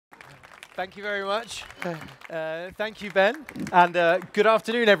Thank you very much. Thank you, Ben. And good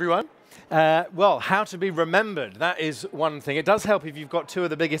afternoon, everyone. Well, how to be remembered, that is one thing. It does help if you've got two of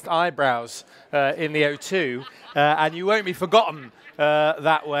the biggest eyebrows in the O2, and you won't be forgotten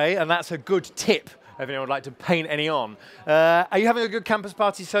that way, and that's a good tip if anyone would like to paint any on. Are you having a good campus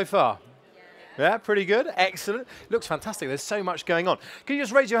party so far? Yeah, pretty good. Excellent. Looks fantastic. There's so much going on. Can you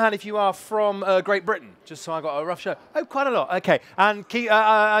just raise your hand if you are from Great Britain? Just so I got a rough show. Oh, quite a lot. Okay. And your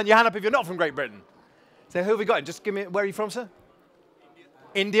hand up if you're not from Great Britain. So who have we got? Just give me, where are you from, sir?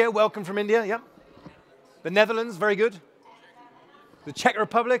 India. Welcome from India. Yep. The Netherlands. Very good. The Czech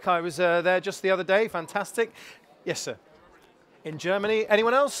Republic. I was there just the other day. Fantastic. Yes, sir. In Germany.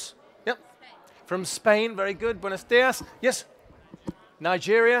 Anyone else? Yep. From Spain. Very good. Buenos dias. Yes.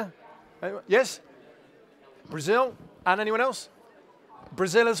 Nigeria. Yes? Brazil? And anyone else?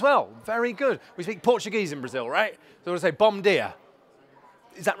 Brazil as well. Very good. We speak Portuguese in Brazil, right? So I want to say bom dia.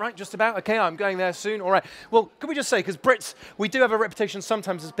 Is that right, just about? Okay, I'm going there soon. All right. Well, can we just say, because Brits, we do have a reputation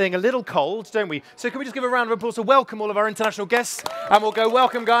sometimes as being a little cold, don't we? So can we just give a round of applause to welcome all of our international guests? And we'll go,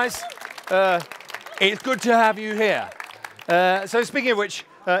 welcome, guys. It's good to have you here. So speaking of which,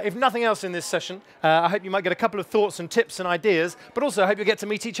 if nothing else in this session, I hope you might get a couple of thoughts and tips and ideas, but also I hope you get to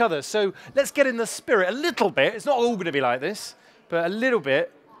meet each other. So let's get in the spirit a little bit. It's not all going to be like this, but a little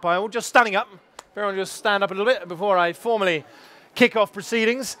bit by all just standing up. Everyone just stand up a little bit before I formally kick off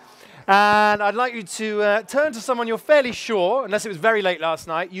proceedings. And I'd like you to turn to someone you're fairly sure, unless it was very late last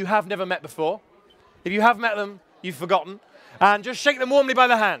night, you have never met before. If you have met them, you've forgotten. And just shake them warmly by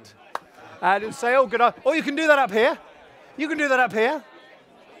the hand. And say, oh, good. Or you can do that up here. You can do that up here.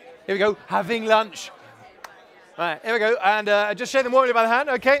 Here we go, having lunch. All right, here we go, and just shake them warmly by the hand,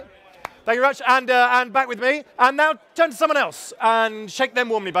 okay? Thank you very much, and back with me. And now turn to someone else and shake them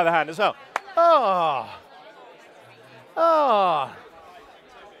warmly by the hand as well. Oh. Oh.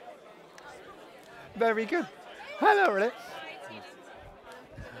 Very good. Hello, really.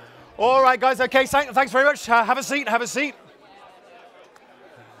 All right, guys, okay, thanks very much. Have a seat, have a seat.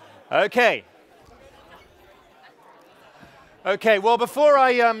 Okay. Okay, well, before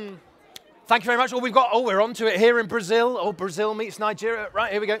I, thank you very much. We're on to it here in Brazil. Oh, Brazil meets Nigeria.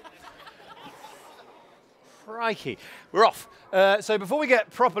 Right, here we go. Crikey, we're off. So before we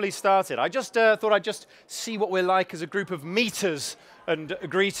get properly started, I just thought I'd just see what we're like as a group of meeters and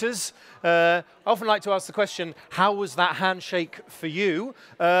greeters. I often like to ask the question, how was that handshake for you?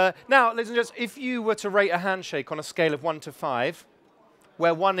 Now, ladies and gents, if you were to rate a handshake on a scale of 1 to 5,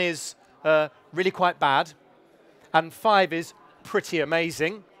 where 1 is really quite bad, and 5 is pretty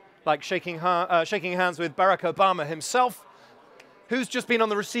amazing, like shaking hands with Barack Obama himself. Who's just been on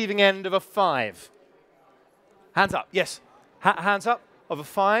the receiving end of a 5? Hands up, yes. Hands up of a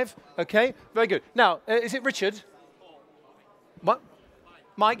 5, okay, very good. Now, is it Richard? What?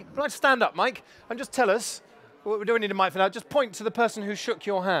 Mike? Would you like to stand up, Mike, and just tell us, we don't need a mic for that, just point to the person who shook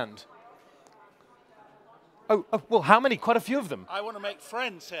your hand. Oh, well, how many? Quite a few of them. I want to make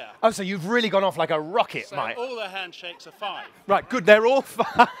friends here. Oh, so you've really gone off like a rocket, so Mike. All the handshakes are 5. Right, good. They're all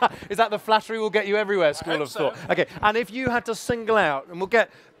 5. Is that the flattery will get you everywhere, School of so. Thought? Okay, and if you had to single out, and we'll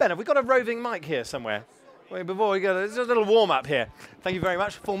get, Ben, have we got a roving mic here somewhere? Wait, before we go, there's a little warm-up here. Thank you very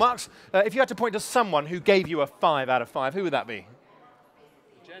much. Full marks. If you had to point to someone who gave you a 5 out of 5, who would that be?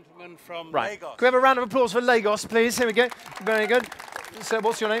 Gentleman from Right. Lagos. Can we have a round of applause for Lagos, please? Here we go. Very good. So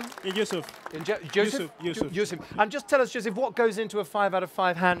what's your name? Yusuf. Joseph? Yusuf. And just tell us, Joseph, what goes into a 5 out of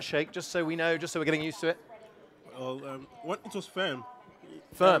 5 handshake, just so we know, just so we're getting used to it? Well, it was firm.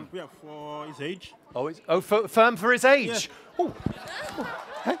 Firm? Yeah, for his age. Firm for his age? Yeah. Oh.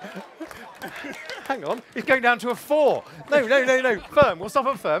 Hang on, it's going down to a 4. No. Firm. We'll stop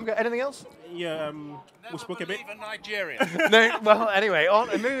at firm. Anything else? Yeah, we spoke a bit. Even Nigeria. No. Well, anyway,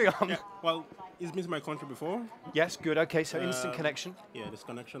 moving on. Yeah, well, he's been to my country before. Yes, good. Okay, so instant connection. Yeah, this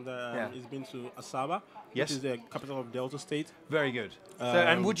connection that he's been to Asaba, yes, which is the capital of Delta State. Very good.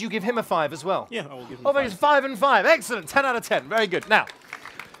 And would you give him a 5 as well? Yeah, I will give him a 5. Oh, it's 5 and 5. Excellent. 10 out of 10. Very good. Now,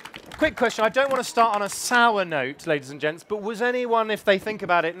 quick question. I don't want to start on a sour note, ladies and gents, but was anyone, if they think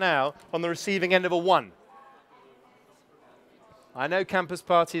about it now, on the receiving end of a 1? I know campus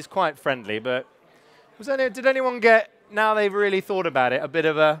party is quite friendly, but did anyone get, now they've really thought about it, a bit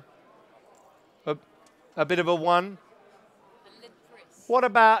of a 1? What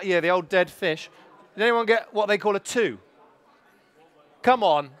about, the old dead fish? Did anyone get what they call a 2? Come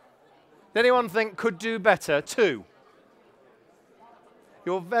on. Did anyone think could do better? 2.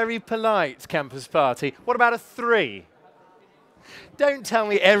 You're very polite, campus party. What about a 3? Don't tell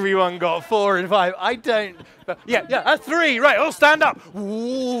me everyone got 4 and 5. I don't. Yeah, a 3. Right, all stand up.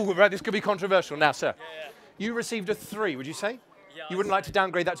 Ooh, right, this could be controversial. Now, sir, you received a 3, would you say? Yeah. You wouldn't like to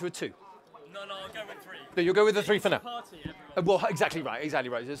downgrade that to a 2? No, I'll go with 3. No, you'll go with the 3 for now. Party, everyone. Well, exactly right, exactly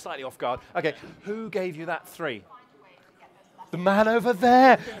right. It's slightly off guard. Okay, who gave you that 3? The man over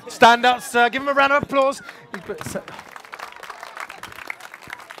there. Stand up, sir. Give him a round of applause.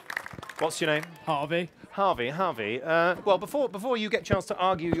 What's your name? Harvey. Harvey. Well, before you get a chance to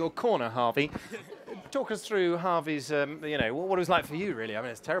argue your corner, Harvey, talk us through Harvey's, what it was like for you, really. I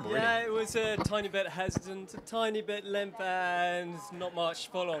mean, it's terrible, Yeah, really. it was a tiny bit hesitant, a tiny bit limp, and not much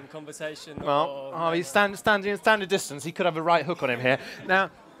full-on conversation. Well, Harvey, stand a distance. He could have a right hook on him here.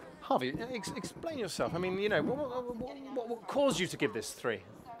 Now, Harvey, explain yourself. I mean, what caused you to give this 3?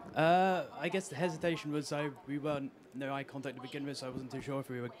 I guess the hesitation was we weren't no eye contact to begin with, so I wasn't too sure if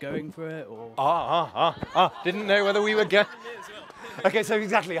we were going for it or. Didn't know whether we were going. Okay, so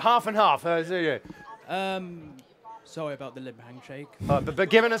exactly half and half. Sorry about the limp handshake. But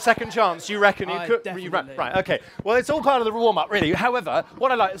given a second chance, you reckon you could? Definitely. Right. Okay. Well, it's all part of the warm-up, really. However,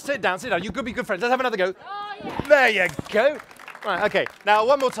 what I like, sit down. You could be good friends. Let's have another go. Oh, yeah. There you go. Right, okay. Now,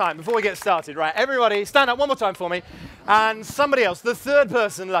 one more time before we get started. Right, everybody, stand up one more time for me. And somebody else, the third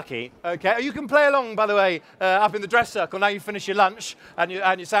person lucky, okay? You can play along, by the way, up in the dress circle. Now you finish your lunch and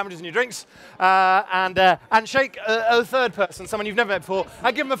your sandwiches and your drinks. And shake a third person, someone you've never met before,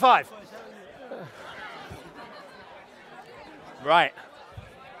 and give them a 5. Right.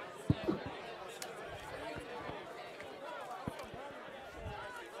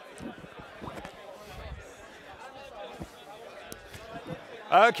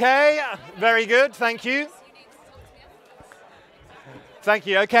 Okay, very good, thank you. Thank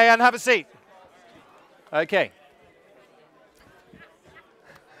you, okay, and have a seat. Okay.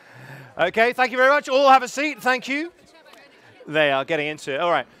 Okay, thank you very much. All have a seat, thank you. They are getting into it,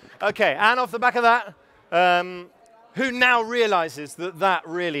 all right. Okay, and off the back of that, who now realizes that that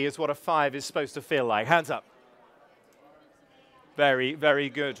really is what a 5 is supposed to feel like? Hands up. Very, very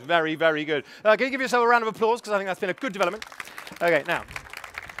good, very, very good. Can you give yourself a round of applause, because I think that's been a good development. Okay, now.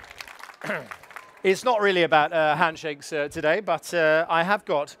 It's not really about handshakes today, but I have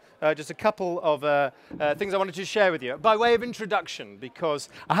got just a couple of things I wanted to share with you by way of introduction, because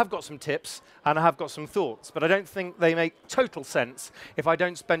I have got some tips and I have got some thoughts, but I don't think they make total sense if I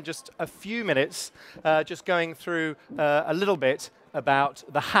don't spend just a few minutes just going through a little bit about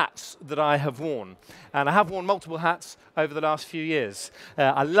the hats that I have worn. And I have worn multiple hats over the last few years.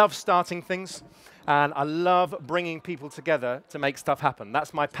 I love starting things. And I love bringing people together to make stuff happen.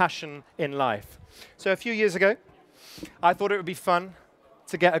 That's my passion in life. So a few years ago, I thought it would be fun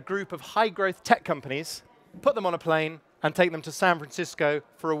to get a group of high-growth tech companies, put them on a plane, and take them to San Francisco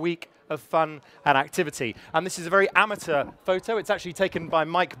for a week of fun and activity. And this is a very amateur photo. It's actually taken by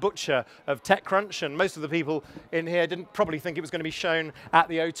Mike Butcher of TechCrunch, and most of the people in here didn't probably think it was going to be shown at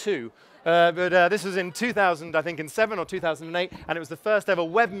the O2. But this was in 2000, I think in 7 or 2008, and it was the first ever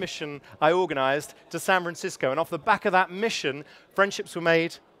web mission I organized to San Francisco. And off the back of that mission, friendships were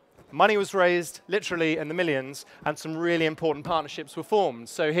made, money was raised, literally in the millions, and some really important partnerships were formed.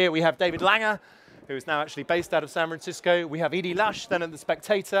 So here we have David Langer, who is now actually based out of San Francisco. We have Edie Lush, then at The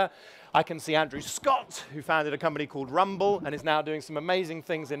Spectator. I can see Andrew Scott, who founded a company called Rumble, and is now doing some amazing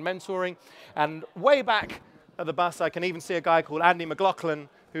things in mentoring. And way back at the bus, I can even see a guy called Andy McLaughlin,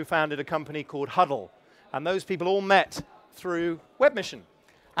 who founded a company called Huddle. And those people all met through Web Mission.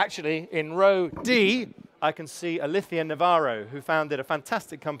 Actually, in row D, I can see Alithia Navarro, who founded a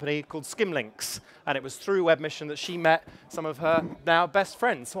fantastic company called Skimlinks. And it was through Web Mission that she met some of her now best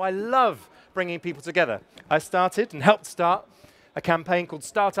friends. So I love bringing people together. I started and helped start a campaign called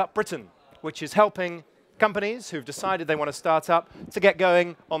Startup Britain, which is helping companies who've decided they want to start up to get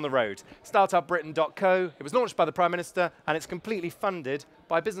going on the road. Startupbritain.co. It was launched by the Prime Minister, and it's completely funded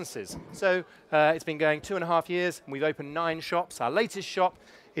by businesses. So it's been going 2.5 years, and we've opened 9 shops. Our latest shop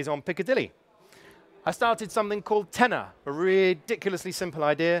is on Piccadilly. I started something called Tenner, a ridiculously simple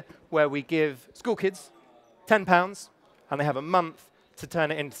idea where we give school kids £10, and they have a month to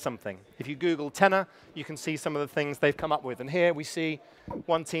turn it into something. If you Google Tenner, you can see some of the things they've come up with. And here we see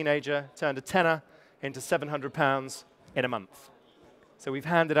one teenager turned a tenner into £700 in a month. So we've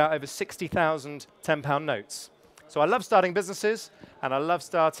handed out over 60,000 £10 notes. So I love starting businesses, and I love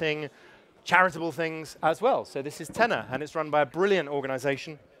starting charitable things as well. So this is Tenner, and it's run by a brilliant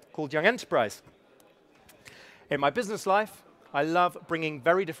organization called Young Enterprise. In my business life, I love bringing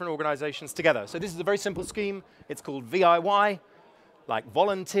very different organizations together. So this is a very simple scheme. It's called VIY, like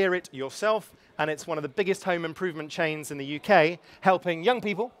volunteer it yourself, and it's one of the biggest home improvement chains in the UK, helping young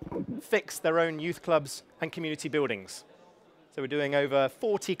people fix their own youth clubs and community buildings. So we're doing over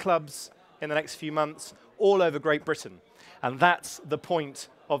 40 clubs in the next few months, all over Great Britain. And that's the point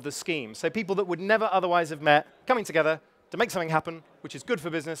of the scheme. So people that would never otherwise have met, coming together to make something happen, which is good for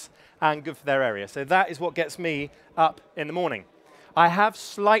business and good for their area. So that is what gets me up in the morning. I have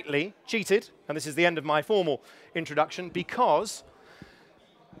slightly cheated, and this is the end of my formal introduction, because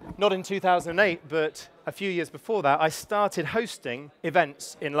not in 2008, but a few years before that, I started hosting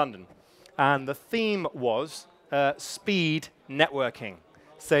events in London. And the theme was speed networking.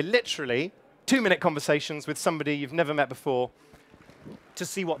 So literally, 2-minute conversations with somebody you've never met before to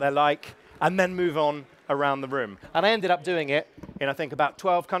see what they're like, and then move on around the room. And I ended up doing it in, I think, about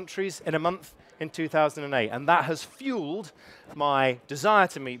 12 countries in a month in 2008. And that has fueled my desire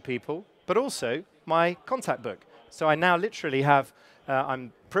to meet people, but also my contact book. So I now literally have,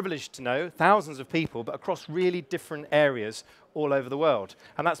 I'm privileged to know, thousands of people, but across really different areas all over the world.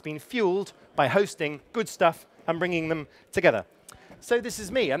 And that's been fueled by hosting good stuff and bringing them together. So this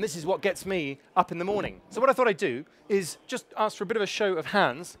is me, and this is what gets me up in the morning. So what I thought I'd do is just ask for a bit of a show of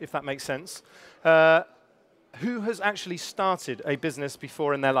hands, if that makes sense. Who has actually started a business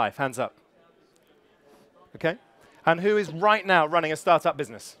before in their life? Hands up. Okay. And who is right now running a startup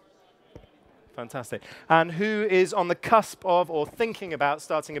business? Fantastic. And who is on the cusp of or thinking about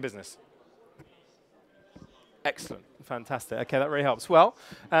starting a business? Excellent. Fantastic. OK, that really helps. Well,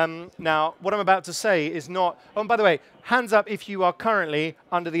 now, what I'm about to say is not... Oh, and by the way, hands up if you are currently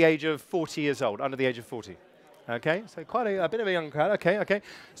under the age of 40 years old, under the age of 40. OK, so quite a bit of a young crowd. OK, OK.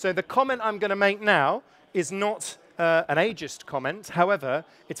 So the comment I'm going to make now is not an ageist comment. However,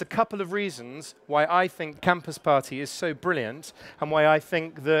 it's a couple of reasons why I think Campus Party is so brilliant and why I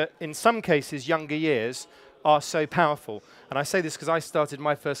think that, in some cases, younger years are so powerful. And I say this because I started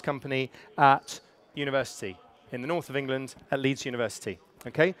my first company at university in the north of England at Leeds University.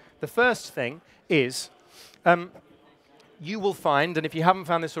 Okay? The first thing is you will find, and if you haven't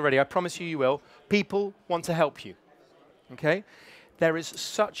found this already, I promise you you will, people want to help you. Okay? There is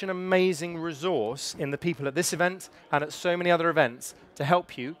such an amazing resource in the people at this event and at so many other events to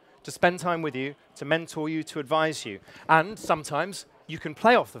help you, to spend time with you, to mentor you, to advise you. And sometimes you can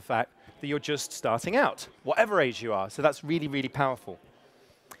play off the fact that you're just starting out, whatever age you are. So that's really, really powerful.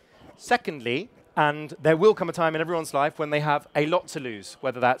 Secondly, and there will come a time in everyone's life when they have a lot to lose,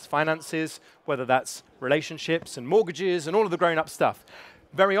 whether that's finances, whether that's relationships and mortgages and all of the grown-up stuff.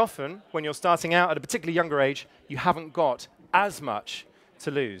 Very often, when you're starting out at a particularly younger age, you haven't got as much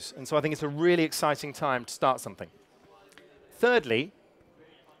to lose. And so I think it's a really exciting time to start something. Thirdly,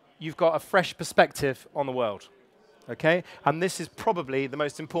 you've got a fresh perspective on the world. Okay? And this is probably the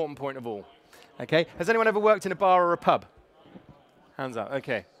most important point of all. Okay? Has anyone ever worked in a bar or a pub? Hands up.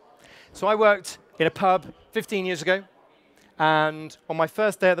 Okay. So I worked in a pub 15 years ago, and on my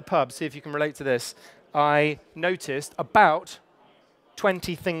first day at the pub, see if you can relate to this, I noticed about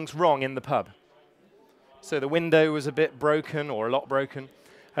 20 things wrong in the pub. So the window was a bit broken, or a lot broken.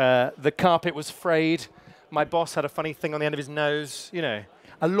 The carpet was frayed. My boss had a funny thing on the end of his nose. You know,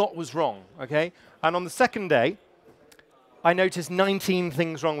 a lot was wrong, okay? And on the second day, I noticed 19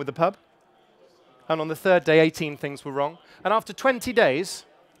 things wrong with the pub. And on the third day, 18 things were wrong. And after 20 days,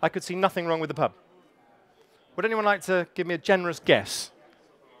 I could see nothing wrong with the pub. Would anyone like to give me a generous guess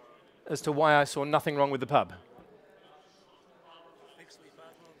as to why I saw nothing wrong with the pub?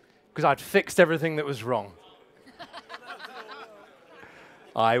 Because I'd fixed everything that was wrong.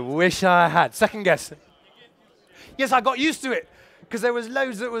 I wish I had. Second guess. Yes, I got used to it, because there was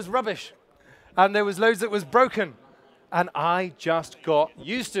loads that was rubbish, and there was loads that was broken, and I just got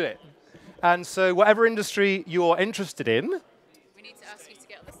used to it. And so whatever industry you're interested in... We need to ask you to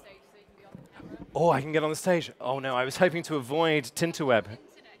get on the stage so you can be on the camera. Oh, I can get on the stage. Oh, no, I was hoping to avoid Tinterweb.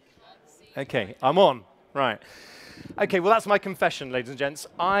 OK, I'm on. Right. OK, well, that's my confession, ladies and gents.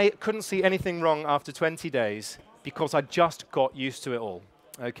 I couldn't see anything wrong after 20 days because I just got used to it all.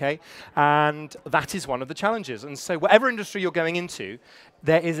 OK? And that is one of the challenges. And so whatever industry you're going into,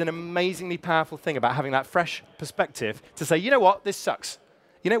 there is an amazingly powerful thing about having that fresh perspective to say, you know what, this sucks.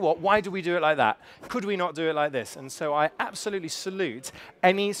 You know what, why do we do it like that? Could we not do it like this? And so I absolutely salute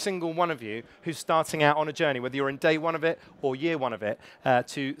any single one of you who's starting out on a journey, whether you're in day one of it or year one of it,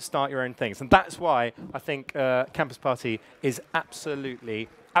 to start your own things. And that's why I think Campus Party is absolutely,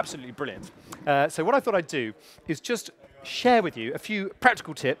 absolutely brilliant. So what I thought I'd do is just share with you a few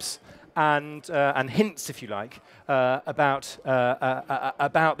practical tips and hints, if you like, about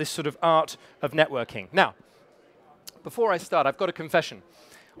this sort of art of networking. Now, before I start, I've got a confession.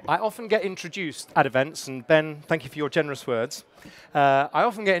 I often get introduced at events, and Ben, thank you for your generous words. I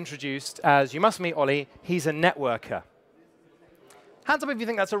often get introduced as, you must meet Ollie, he's a networker. Hands up if you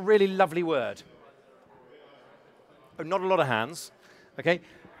think that's a really lovely word. Oh, not a lot of hands. Okay.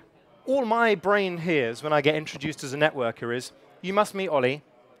 All my brain hears when I get introduced as a networker is, you must meet Ollie,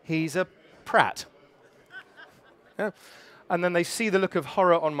 he's a prat. Yeah? And then they see the look of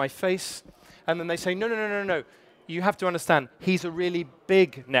horror on my face, and then they say, no, no, no, no, no. You have to understand, he's a really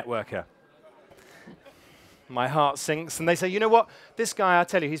big networker. My heart sinks, and they say, you know what? This guy, I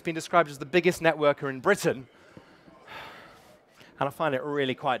tell you, he's been described as the biggest networker in Britain. And I find it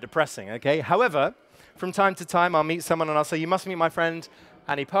really quite depressing, okay? However, from time to time, I'll meet someone and I'll say, you must meet my friend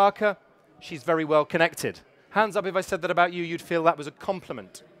Annie Parker. She's very well connected. Hands up if I said that about you, you'd feel that was a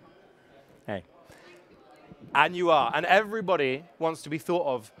compliment. Hey. And you are. And everybody wants to be thought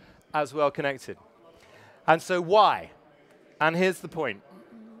of as well connected. And so why? And here's the point.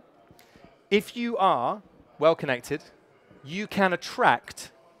 If you are well connected, you can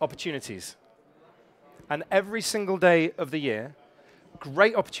attract opportunities. And every single day of the year,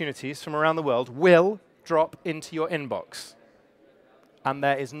 great opportunities from around the world will drop into your inbox. And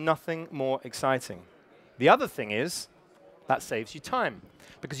there is nothing more exciting. The other thing is, that saves you time,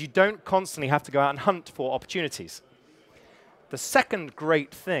 because you don't constantly have to go out and hunt for opportunities. The second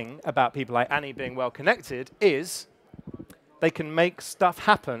great thing about people like Annie being well connected is they can make stuff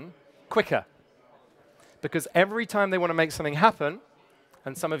happen quicker. Because every time they want to make something happen,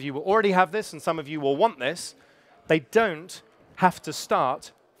 and some of you will already have this and some of you will want this, they don't have to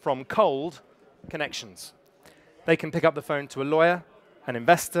start from cold connections. They can pick up the phone to a lawyer, an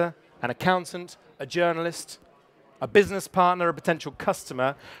investor, an accountant, a journalist, a business partner, a potential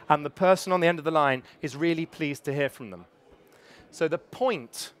customer, and the person on the end of the line is really pleased to hear from them. So the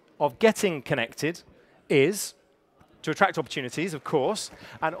point of getting connected is to attract opportunities, of course,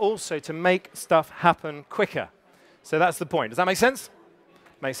 and also to make stuff happen quicker. So that's the point. Does that make sense?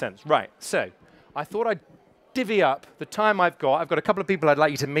 Makes sense. Right. So I thought I'd divvy up the time I've got. I've got a couple of people I'd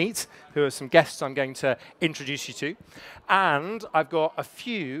like you to meet, who are some guests I'm going to introduce you to. And I've got a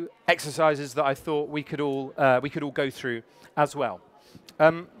few exercises that I thought we could all go through as well.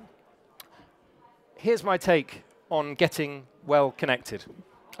 Here's my take on getting well connected.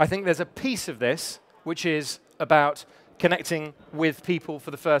 I think there's a piece of this which is about connecting with people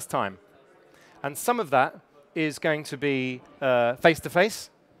for the first time. And some of that is going to be face-to-face.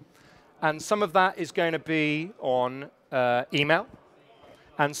 And some of that is going to be on email.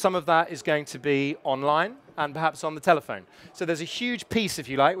 And some of that is going to be online and perhaps on the telephone. So there's a huge piece, if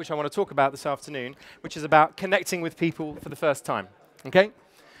you like, which I want to talk about this afternoon, which is about connecting with people for the first time. Okay?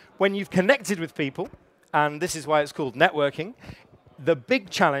 When you've connected with people, and this is why it's called networking, the big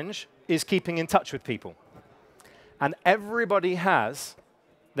challenge is keeping in touch with people. And everybody has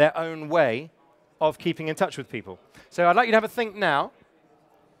their own way of keeping in touch with people. So I'd like you to have a think now,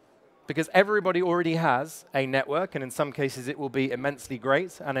 because everybody already has a network, and in some cases it will be immensely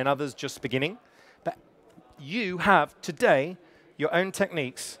great, and in others just beginning. But you have today your own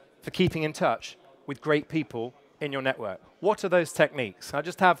techniques for keeping in touch with great people in your network. What are those techniques? I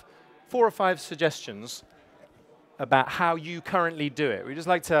just have 4 or 5 suggestions about how you currently do it. We'd just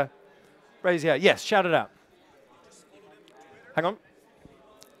like to raise your hand. Yes, shout it out. Hang on.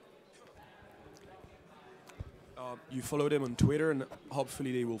 You follow them on Twitter, and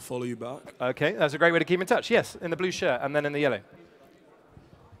hopefully they will follow you back. OK, that's a great way to keep in touch. Yes, in the blue shirt, and then in the yellow.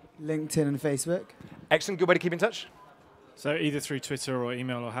 LinkedIn and Facebook. Excellent, good way to keep in touch. So either through Twitter or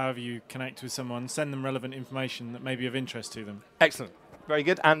email or however you connect with someone, send them relevant information that may be of interest to them. Excellent, very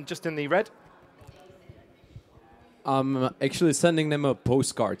good. And just in the red? Actually sending them a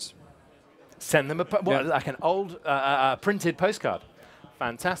postcard. Send them like an old printed postcard.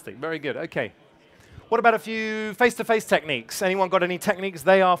 Fantastic, very good, OK. What about a few face-to-face techniques? Anyone got any techniques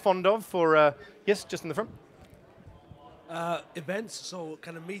they are fond of for, yes, just in the front? Events, so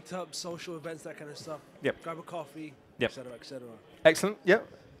kind of meetups, social events, that kind of stuff. Yep. Grab a coffee, yep. et cetera, et cetera. Excellent, yep.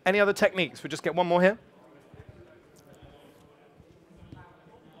 Any other techniques? We'll just get one more here.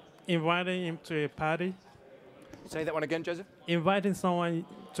 Inviting him to a party. Say that one again, Joseph. Inviting someone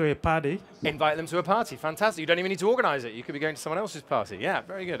to a party. Invite them to a party, fantastic. You don't even need to organize it. You could be going to someone else's party. Yeah,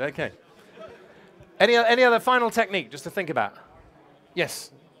 very good, OK. Any other final technique, just to think about?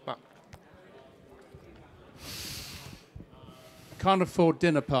 Yes? Mark. Can't afford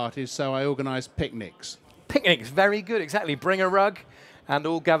dinner parties, so I organise picnics. Picnics, very good, exactly. Bring a rug and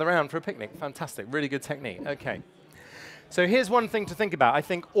all gather around for a picnic. Fantastic, really good technique. OK. So here's one thing to think about. I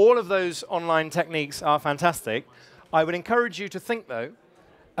think all of those online techniques are fantastic. I would encourage you to think, though,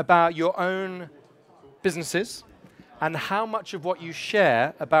 about your own businesses and how much of what you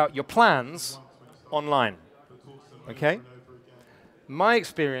share about your plans online, okay? My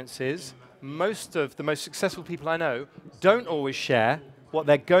experience is most of the most successful people I know don't always share what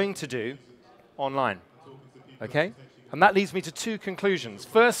they're going to do online, okay? And that leads me to 2 conclusions.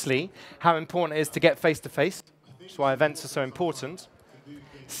 Firstly, how important it is to get face-to-face. That's why events are so important.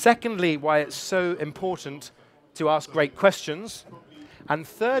 Secondly, why it's so important to ask great questions. And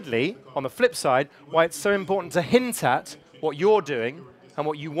thirdly, on the flip side, why it's so important to hint at what you're doing and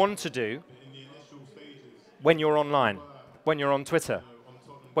what you want to do when you're online, when you're on Twitter,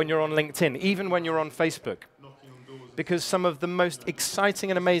 when you're on LinkedIn, even when you're on Facebook. Because some of the most exciting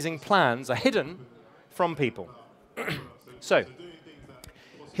and amazing plans are hidden from people. So,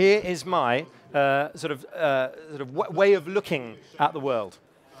 here is my sort of way of looking at the world,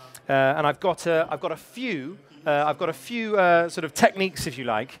 and I've got a few sort of techniques, if you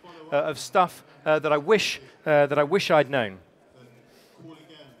like, of stuff that I wish I'd known.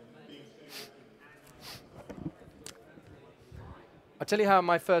 I'll tell you how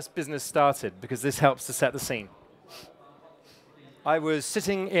my first business started, because this helps to set the scene. I was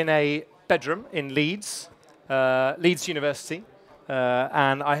sitting in a bedroom in Leeds, Leeds University,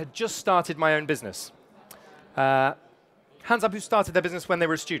 and I had just started my own business. Hands up who started their business when they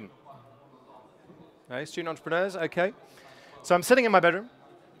were a student. Okay, student entrepreneurs, okay. So I'm sitting in my bedroom.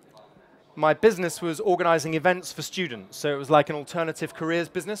 My business was organizing events for students, so it was like an alternative careers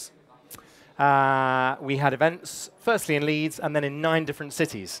business. We had events, firstly in Leeds, and then in 9 different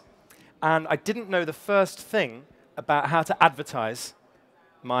cities. And I didn't know the first thing about how to advertise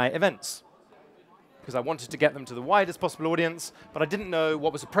my events, because I wanted to get them to the widest possible audience, but I didn't know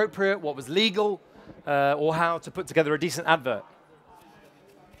what was appropriate, what was legal, or how to put together a decent advert.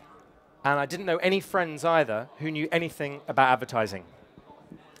 And I didn't know any friends either who knew anything about advertising.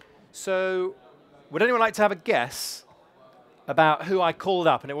 So would anyone like to have a guess about who I called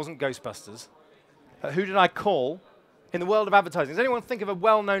up? And it wasn't Ghostbusters. Who did I call in the world of advertising? Does anyone think of a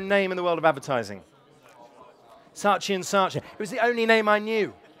well-known name in the world of advertising? Saatchi & Saatchi. It was the only name I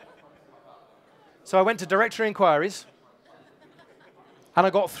knew. So I went to directory inquiries, and I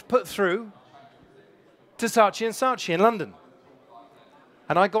got put through to Saatchi & Saatchi in London.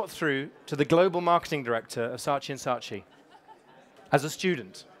 And I got through to the global marketing director of Saatchi & Saatchi as a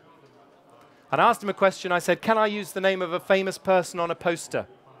student. And I asked him a question. I said, can I use the name of a famous person on a poster?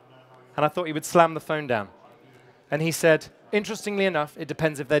 And I thought he would slam the phone down. And he said, interestingly enough, it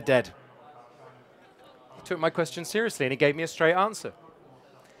depends if they're dead. He took my question seriously, and he gave me a straight answer.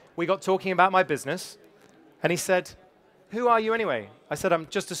 We got talking about my business, and he said, who are you anyway? I said, I'm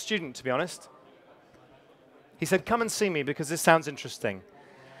just a student, to be honest. He said, come and see me, because this sounds interesting.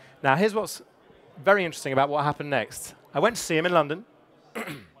 Now, here's what's very interesting about what happened next. I went to see him in London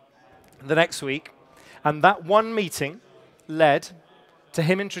the next week, and that one meeting led to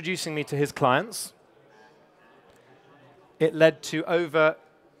him introducing me to his clients. It led to over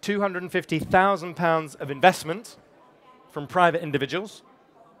 £250,000 of investment from private individuals,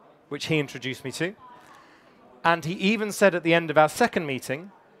 which he introduced me to. And he even said at the end of our second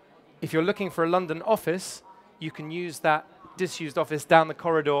meeting, if you're looking for a London office, you can use that disused office down the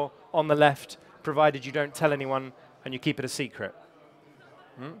corridor on the left, provided you don't tell anyone and you keep it a secret.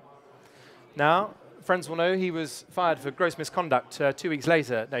 Now, friends will know he was fired for gross misconduct 2 weeks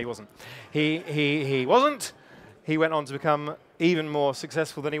later. No, he wasn't. He wasn't. He went on to become even more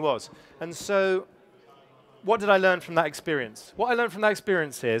successful than he was. And so what did I learn from that experience? What I learned from that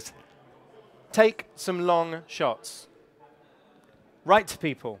experience is take some long shots. Write to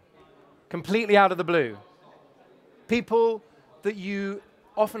people, completely out of the blue. People that you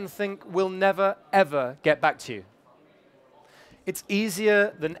often think will never, ever get back to you. It's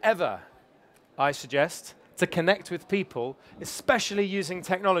easier than ever, I suggest, to connect with people, especially using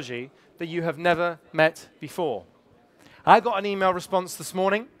technology that you have never met before. I got an email response this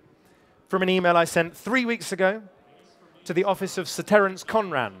morning from an email I sent 3 weeks ago to the office of Sir Terence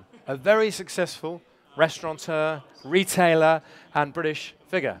Conran, a very successful restaurateur, retailer, and British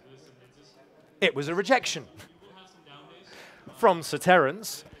figure. It was a rejection from Sir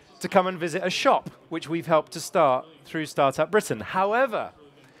Terence to come and visit a shop, which we've helped to start through Startup Britain. However,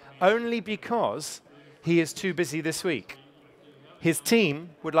 only because he is too busy this week. His team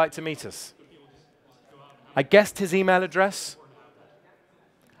would like to meet us. I guessed his email address.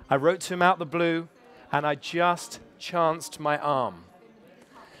 I wrote to him out the blue, and I just chanced my arm.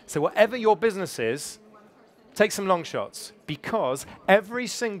 So whatever your business is, take some long shots, because every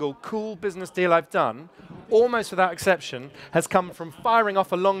single cool business deal I've done, almost without exception, has come from firing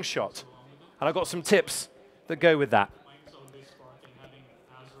off a long shot. And I've got some tips that go with that.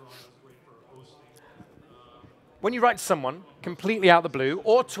 When you write to someone completely out of the blue,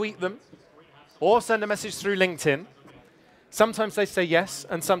 or tweet them, or send a message through LinkedIn, sometimes they say yes,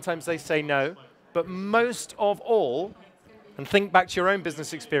 and sometimes they say no. But most of all, and think back to your own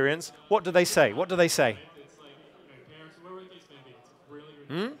business experience, what do they say? What do they say?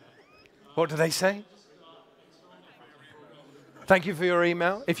 What do they say? Thank you for your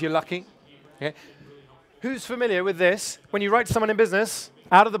email, if you're lucky. Okay. Who's familiar with this? When you write to someone in business,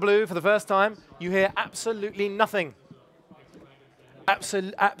 out of the blue for the first time, you hear absolutely nothing.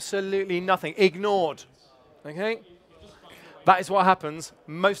 Absolutely nothing. Ignored. Okay? That is what happens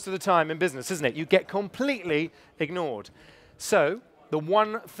most of the time in business, isn't it? You get completely ignored. So, the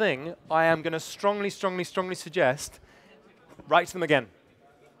one thing I am going to strongly suggest, write to them again.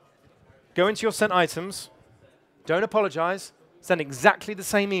 Go into your sent items, don't apologize, send exactly the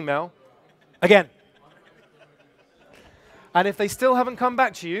same email again. And if they still haven't come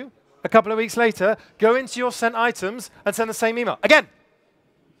back to you a couple of weeks later, go into your sent items and send the same email again.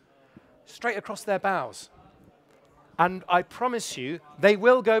 Straight across their bows. And I promise you, they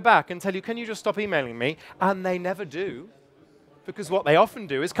will go back and tell you, can you just stop emailing me? And they never do. Because what they often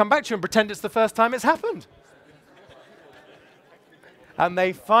do is come back to you and pretend it's the first time it's happened. And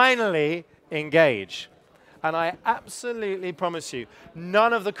they finally engage. And I absolutely promise you,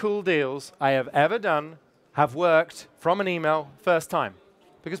 none of the cool deals I have ever done have worked from an email first time.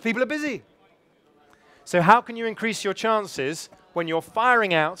 Because people are busy. So how can you increase your chances when you're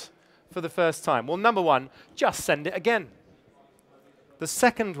firing out for the first time? Well, number one, just send it again. The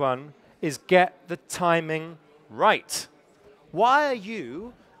second one is get the timing right. Why are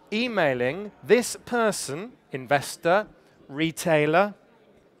you emailing this person, investor, retailer,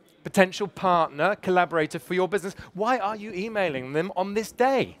 potential partner, collaborator for your business? Why are you emailing them on this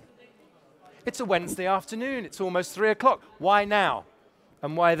day? It's a Wednesday afternoon. It's almost 3 o'clock. Why now?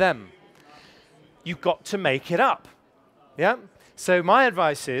 And why them? You've got to make it up. Yeah? So my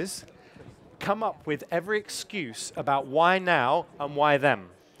advice is, come up with every excuse about why now and why them.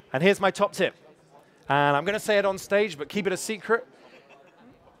 And here's my top tip. And I'm going to say it on stage, but keep it a secret.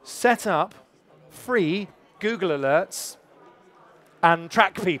 Set up free Google alerts and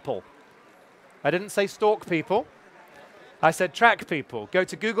track people. I didn't say stalk people. I said track people. Go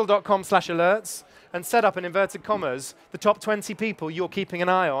to google.com/alerts and set up in inverted commas the top 20 people you're keeping an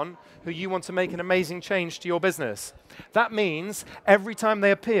eye on who you want to make an amazing change to your business. That means every time they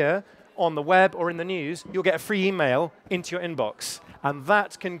appear on the web or in the news, you'll get a free email into your inbox. And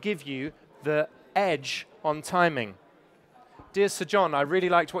that can give you the edge on timing. Dear Sir John, I really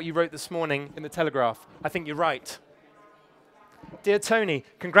liked what you wrote this morning in the Telegraph. I think you're right. Dear Tony,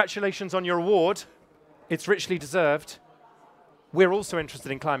 congratulations on your award. It's richly deserved. We're also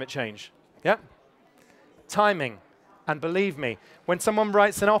interested in climate change. Yeah? Timing. And believe me, when someone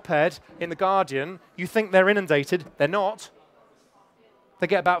writes an op-ed in The Guardian, you think they're inundated. They're not. They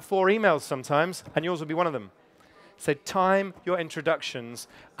get about 4 emails sometimes, and yours will be one of them. So time your introductions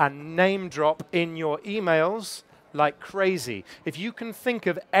and name drop in your emails like crazy. If you can think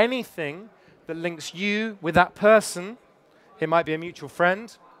of anything that links you with that person, it might be a mutual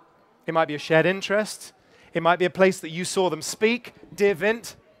friend, it might be a shared interest, it might be a place that you saw them speak. Dear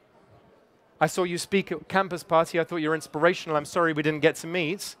Vint, I saw you speak at campus party. I thought you were inspirational. I'm sorry we didn't get to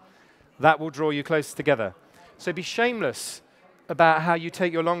meet. That will draw you closer together. So be shameless about how you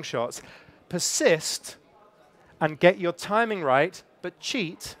take your long shots. Persist and get your timing right, but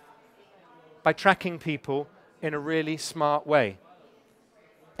cheat by tracking people in a really smart way.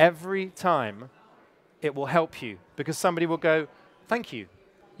 Every time it will help you because somebody will go, thank you.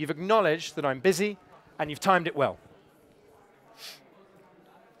 You've acknowledged that I'm busy and you've timed it well.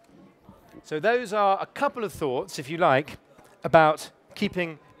 So those are a couple of thoughts, if you like, about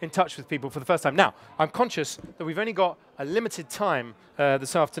keeping in touch with people for the first time. Now, I'm conscious that we've only got a limited time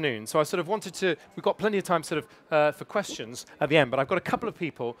this afternoon, so I sort of wanted to, we've got plenty of time sort of for questions at the end, but I've got a couple of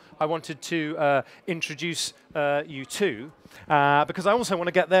people I wanted to introduce you to, because I also want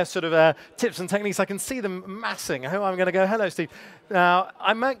to get their sort of tips and techniques. I can see them massing. I'm going to go, hello, Steve. Now,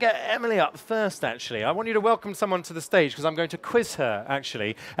 I might get Emily up first, actually. I want you to welcome someone to the stage, because I'm going to quiz her,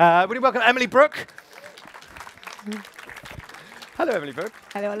 actually. Would you welcome Emily Brooke? Hello, Emily Brooke.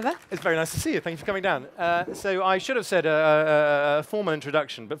 Hello, Oliver. It's very nice to see you. Thank you for coming down. So I should have said a formal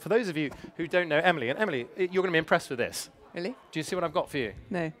introduction, but for those of you who don't know Emily, and Emily, you're going to be impressed with this. Really? Do you see what I've got for you?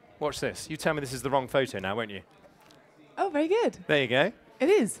 No. Watch this. You tell me this is the wrong photo now, won't you? Oh, very good. There you go. It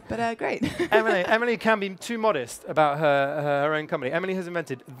is, but great. Emily can be too modest about her own company. Emily has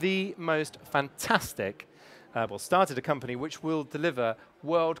invented the most fantastic, started a company which will deliver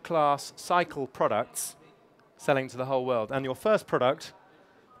world-class cycle products selling to the whole world. And your first product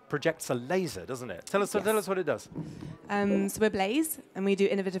projects a laser, doesn't it? Tell us what it does. So we're Blaze, and we do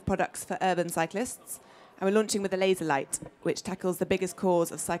innovative products for urban cyclists. And we're launching with a laser light, which tackles the biggest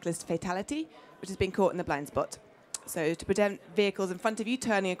cause of cyclist fatality, which has been caught in the blind spot. So to prevent vehicles in front of you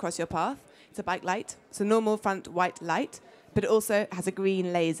turning across your path, it's a bike light. It's a normal front white light, but it also has a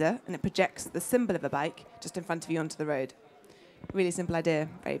green laser, and it projects the symbol of a bike just in front of you onto the road. Really simple idea,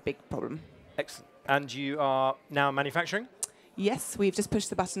 very big problem. Excellent. And you are now manufacturing? Yes, we've just pushed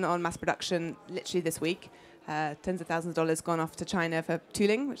the button on mass production literally this week. Tens of thousands of dollars gone off to China for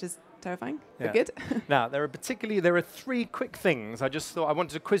tooling, which is terrifying, but good. Now, there are 3 quick things I just thought I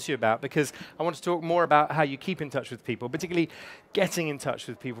wanted to quiz you about, because I want to talk more about how you keep in touch with people, particularly getting in touch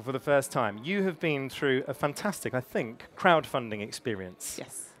with people for the first time. You have been through a fantastic, I think, crowdfunding experience.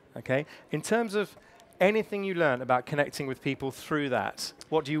 Yes. Okay. In terms of anything you learned about connecting with people through that,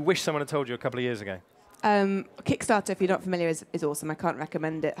 what do you wish someone had told you a couple of years ago? Kickstarter, if you're not familiar, is awesome. I can't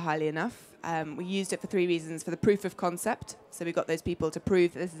recommend it highly enough. We used it for 3 reasons. For the proof of concept, so we got those people to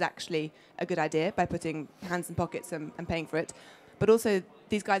prove that this is actually a good idea by putting hands in pockets and paying for it. But also,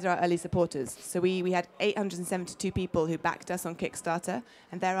 these guys are our early supporters. So we had 872 people who backed us on Kickstarter,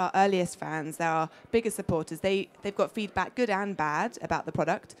 and they're our earliest fans. They're our biggest supporters. They've got feedback, good and bad, about the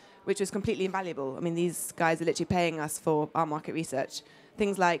product, which was completely invaluable. I mean, these guys are literally paying us for our market research.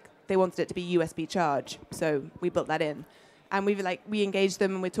 Things like they wanted it to be USB charge, so we built that in. And we engage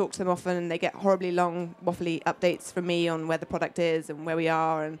them and we talk to them often, and they get horribly long, waffly updates from me on where the product is and where we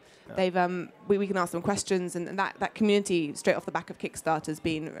are. And we can ask them questions, and that community straight off the back of Kickstarter has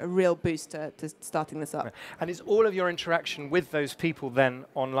been a real boost to starting this up. Right. And is all of your interaction with those people then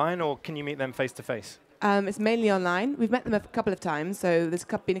online, or can you meet them face to face? It's mainly online. We've met them a couple of times, so there's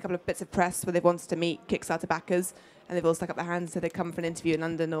been a couple of bits of press where they've wanted to meet Kickstarter backers, and they've all stuck up their hands, so they come for an interview in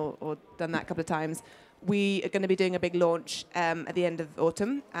London or done that a couple of times. We are going to be doing a big launch at the end of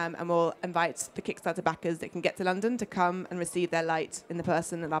autumn, and we'll invite the Kickstarter backers that can get to London to come and receive their light in the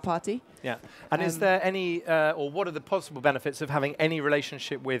person at our party. Yeah. And is there any, or what are the possible benefits of having any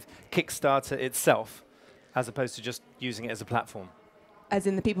relationship with Kickstarter itself, as opposed to just using it as a platform? As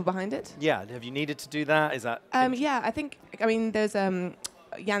in the people behind it? Yeah. Have you needed to do that? Is that? Yeah, there's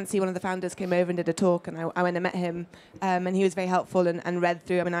Yancey, one of the founders, came over and did a talk, and I went and met him, and he was very helpful and read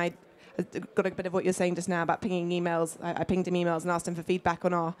through. I mean, I got a bit of what you're saying just now about pinging emails. I pinged him emails and asked him for feedback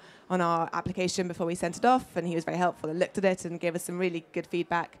on our application before we sent it off, and he was very helpful and looked at it and gave us some really good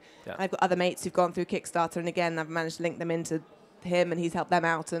feedback. Yeah. And I've got other mates who've gone through Kickstarter, and again, I've managed to link them into him, and he's helped them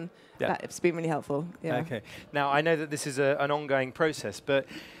out, and it's been really helpful. Yeah. Okay. Now, I know that this is an ongoing process, but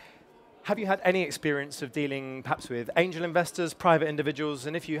have you had any experience of dealing perhaps with angel investors, private individuals?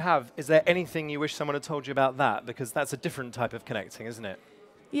 And if you have, is there anything you wish someone had told you about that? Because that's a different type of connecting, isn't it?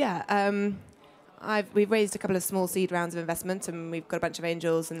 Yeah. We've raised a couple of small seed rounds of investment, and we've got a bunch of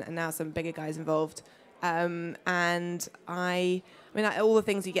angels and now some bigger guys involved. And all the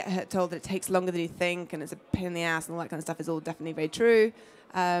things you get told that it takes longer than you think and it's a pain in the ass and all that kind of stuff is all definitely very true.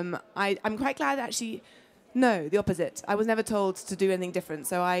 I'm quite glad actually. No, the opposite. I was never told to do anything different,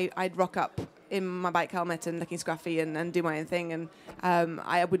 so I'd rock up in my bike helmet and looking scruffy and do my own thing, and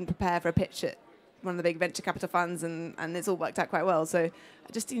I wouldn't prepare for a pitch at one of the big venture capital funds, and it's all worked out quite well. So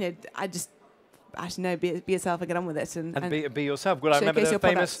be yourself and get on with it. And be yourself. Well, I remember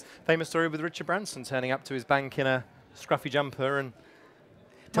the famous story with Richard Branson turning up to his bank in a scruffy jumper and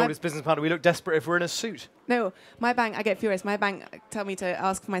told his business partner, we look desperate if we're in a suit. No, my bank, I get furious. My bank tell me to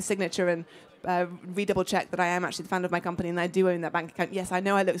ask for my signature and redouble check that I am actually the founder of my company and I do own that bank account. Yes, I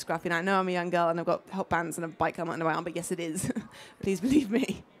know I look scruffy and I know I'm a young girl and I've got hot pants and a bike helmet on my arm, but yes, it is. Please believe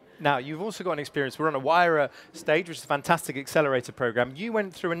me. Now, you've also got an experience. We're on a WIRA stage, which is a fantastic accelerator program. You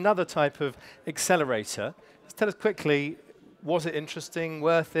went through another type of accelerator. Just tell us quickly, was it interesting,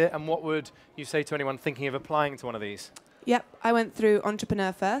 worth it, and what would you say to anyone thinking of applying to one of these? Yep, I went through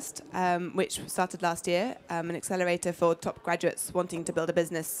Entrepreneur First, which started last year, an accelerator for top graduates wanting to build a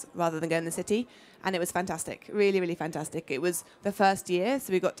business rather than go in the city, and it was fantastic, really, really fantastic. It was the first year,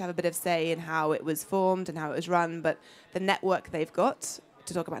 so we got to have a bit of say in how it was formed and how it was run, but the network they've got,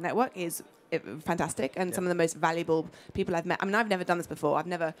 to talk about network, is fantastic, and some of the most valuable people I've met. I mean, I've never done this before. I've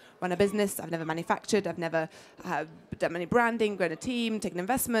never run a business. I've never manufactured. I've never done any branding, grown a team, taken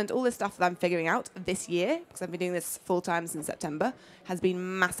investment. All this stuff that I'm figuring out this year, because I've been doing this full-time since September, has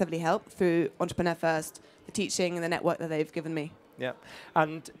been massively helped through Entrepreneur First, the teaching and the network that they've given me. Yeah,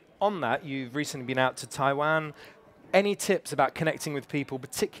 and on that, you've recently been out to Taiwan. Any tips about connecting with people,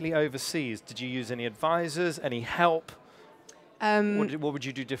 particularly overseas? Did you use any advisors, any help? What would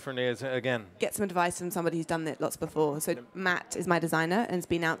you do differently again? Get some advice from somebody who's done it lots before. So Matt is my designer and has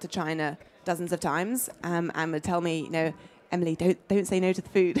been out to China dozens of times and would tell me, Emily, don't say no to the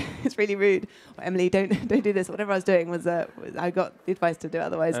food. It's really rude. Or Emily, don't do this. Whatever I was doing was I got the advice to do it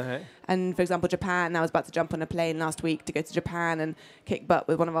otherwise. Okay. And for example, Japan, I was about to jump on a plane last week to go to Japan and kick butt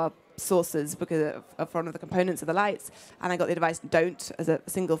with one of our sources because of one of the components of the lights. And I got the advice, don't, as a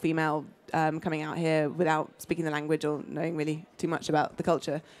single female coming out here without speaking the language or knowing really too much about the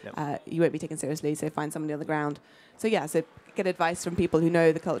culture. Yep. You won't be taken seriously, so find somebody on the ground. So yeah, so get advice from people who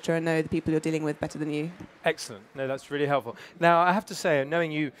know the culture and know the people you're dealing with better than you. Excellent. No, that's really helpful. Now, I have to say,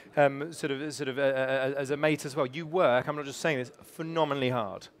 knowing you sort of as a mate as well, you work, I'm not just saying this, phenomenally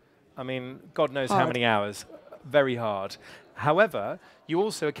hard. I mean, God knows how many hours. Very hard. However, you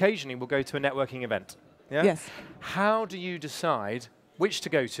also occasionally will go to a networking event. Yeah? Yes. How do you decide which to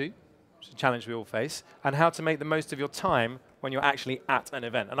go to, which is a challenge we all face, and how to make the most of your time when you're actually at an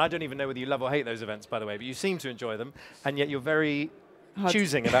event? And I don't even know whether you love or hate those events, by the way, but you seem to enjoy them, and yet you're very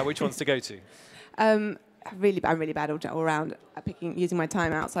choosing about which ones to go to. I'm really bad all around at using my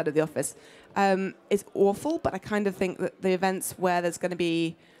time outside of the office. It's awful, but I kind of think that the events where there's going to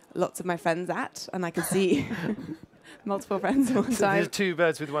be lots of my friends at, and I can see multiple friends at one time. There's two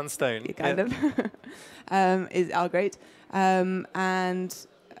birds with one stone. Kind of. Are great. And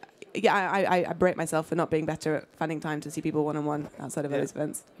yeah, I berate myself for not being better at finding time to see people one-on-one outside of those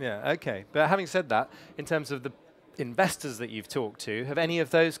events. Yeah, okay. But having said that, in terms of the investors that you've talked to, have any of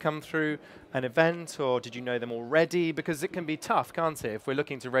those come through an event, or did you know them already? Because it can be tough, can't it, if we're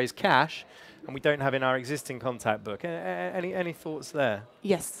looking to raise cash and we don't have in our existing contact book. Any thoughts there?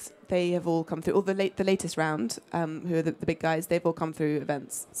 Yes, they have all come through. All the latest round, who are the big guys, they've all come through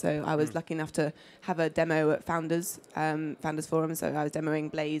events. So I was lucky enough to have a demo at Founders Forum. So I was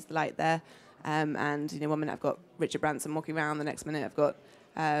demoing Blaze, the light there. And 1 minute I've got Richard Branson walking around, the next minute I've got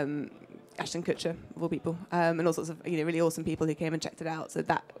Ashton Kutcher, of all people, and all sorts of really awesome people who came and checked it out. So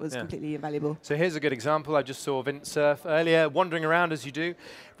that was completely invaluable. So here's a good example. I just saw Vint Cerf earlier, wandering around as you do.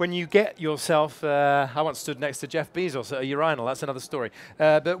 When you get yourself, I once stood next to Jeff Bezos at a urinal. That's another story.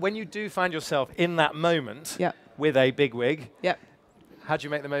 But when you do find yourself in that moment with a bigwig, how do you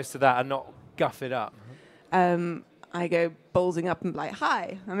make the most of that and not guff it up? I go ballsing up and be like,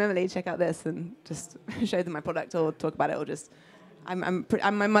 "Hi, I'm Emily. Check out this," and just show them my product or talk about it, or just.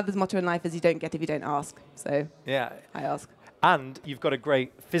 My mother's motto in life is you don't get if you don't ask. So I ask. And you've got a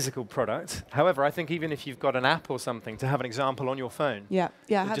great physical product. However, I think even if you've got an app or something, to have an example on your phone.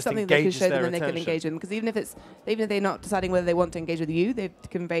 Have something they can show them and they can engage with them. Because even if they're not deciding whether they want to engage with you, they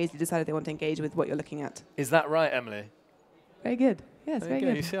can very easily decide if they want to engage with what you're looking at. Is that right, Emily? Very good. Yes, very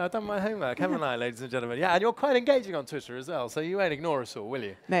good. You see, I've done my homework, haven't I, ladies and gentlemen? Yeah, and you're quite engaging on Twitter as well, so you won't ignore us all, will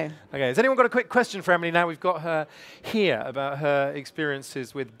you? No. Okay, has anyone got a quick question for Emily now? We've got her here about her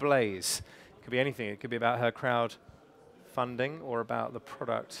experiences with Blaze. It could be anything. It could be about her crowd funding or about the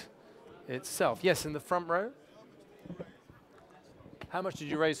product itself. Yes, in the front row. How much did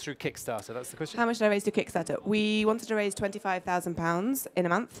you raise through Kickstarter? That's the question. How much did I raise through Kickstarter? We wanted to raise £25,000 in a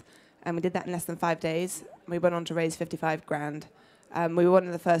month, and we did that in less than 5 days. We went on to raise 55 grand. We were one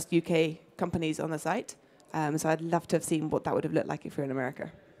of the first UK companies on the site, so I'd love to have seen what that would have looked like if we were in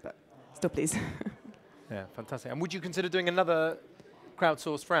America, but still please. Yeah, fantastic. And would you consider doing another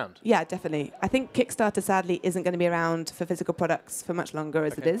crowdsourced round? Yeah, definitely. I think Kickstarter, sadly, isn't going to be around for physical products for much longer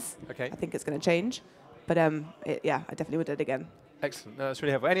as it is. Okay. I think it's going to change, but I definitely would do it again. Excellent. No, that's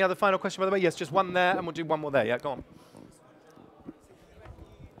really helpful. Any other final question, by the way? Yes, just one there, and we'll do one more there. Yeah, go on.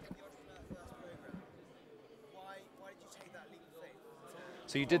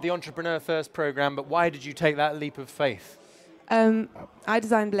 So you did the Entrepreneur First program, but why did you take that leap of faith? I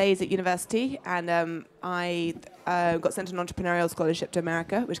designed Blaze at university, and I got sent an entrepreneurial scholarship to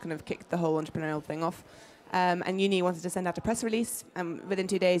America, which kind of kicked the whole entrepreneurial thing off. And uni wanted to send out a press release, and within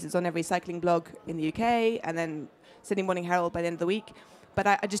 2 days, it's on every cycling blog in the UK, and then Sydney Morning Herald by the end of the week. But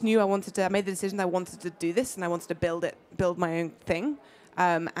I just knew I made the decision I wanted to do this, and I wanted to build my own thing.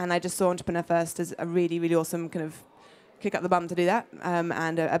 And I just saw Entrepreneur First as a really, really awesome kind of kick up the bum to do that,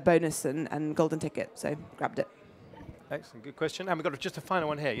 and a bonus and golden ticket, so grabbed it. Excellent, good question. And we've got just a final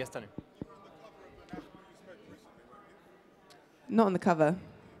one here. Yes, Danny? Not on the cover.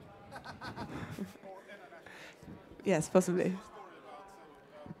 Yes, possibly.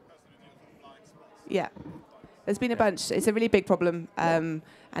 Yeah. There's been a bunch. It's a really big problem, and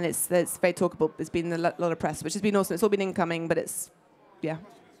it's very talkable. There's been a lot of press, which has been awesome. It's all been incoming, but it's, yeah.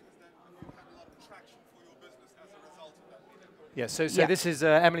 Yes, so this is,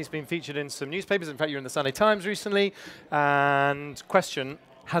 Emily's been featured in some newspapers. In fact, you're in the Sunday Times recently. And question,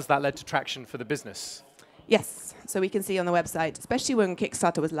 has that led to traction for the business? Yes, so we can see on the website, especially when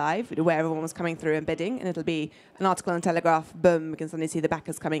Kickstarter was live, where everyone was coming through and bidding, and it'll be an article in Telegraph, boom, we can suddenly see the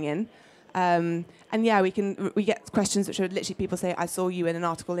backers coming in. And yeah, we get questions which are literally people say, I saw you in an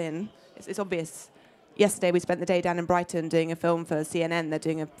article in. It's obvious. Yesterday, we spent the day down in Brighton doing a film for CNN. They're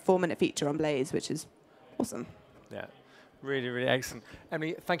doing a 4-minute feature on Blaze, which is awesome. Yeah. Really, really excellent.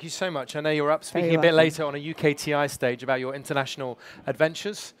 Emily, thank you so much. I know you're up speaking a bit later on a UKTI stage about your international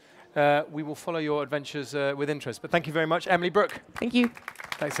adventures. We will follow your adventures with interest. But thank you very much, Emily Brooke. Thank you.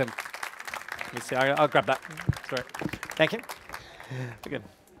 Thanks, Em. Let me see. I'll grab that. Sorry. Thank you. Good.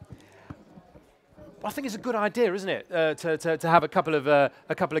 Well, I think it's a good idea, isn't it, to have a couple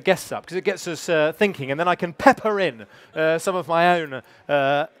of guests up, because it gets us thinking, and then I can pepper in some of my own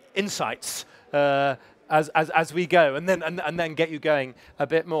insights as we go, and then get you going a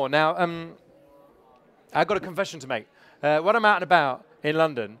bit more. Now, I've got a confession to make. When I'm out and about in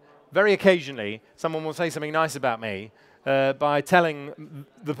London, very occasionally someone will say something nice about me by telling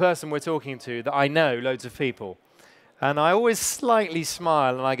the person we're talking to that I know loads of people. And I always slightly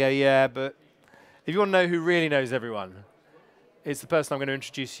smile and I go, yeah, but if you want to know who really knows everyone, it's the person I'm going to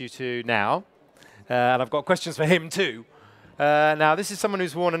introduce you to now. And I've got questions for him too. Now, this is someone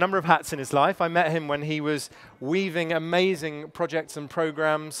who's worn a number of hats in his life. I met him when he was weaving amazing projects and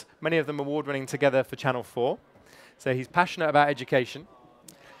programs, many of them award-winning together for Channel 4. So he's passionate about education.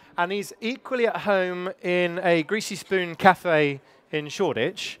 And he's equally at home in a Greasy Spoon cafe in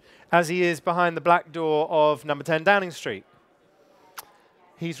Shoreditch as he is behind the black door of number 10 Downing Street.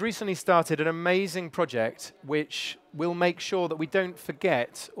 He's recently started an amazing project which will make sure that we don't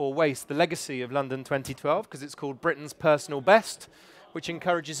forget or waste the legacy of London 2012, because it's called Britain's Personal Best, which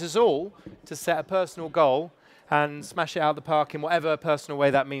encourages us all to set a personal goal and smash it out of the park in whatever personal way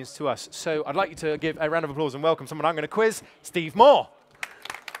that means to us. So I'd like you to give a round of applause and welcome someone I'm going to quiz, Steve Moore.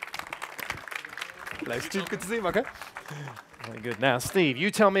 Hello, Steve. Good to see you, okay? Very good. Now, Steve,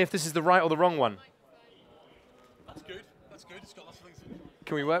 you tell me if this is the right or the wrong one. That's good. That's good. It's got lots of things.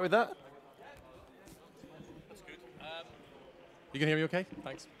 Can we work with that? That's good. You can hear me okay?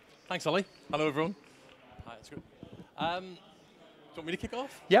 Thanks. Thanks, Ollie. Hello, everyone. Hi, that's good. Do you want me to kick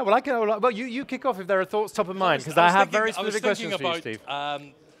off? Yeah, well, I can. Well, you kick off if there are thoughts top of mind, because I have very specific questions for you, Steve.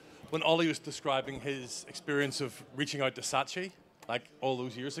 When Ollie was describing his experience of reaching out to Saatchi, like all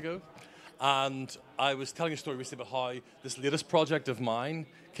those years ago, and I was telling a story recently about how this latest project of mine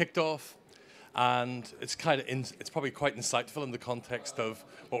kicked off, and it's it's probably quite insightful in the context of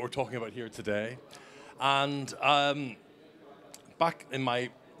what we're talking about here today. And back in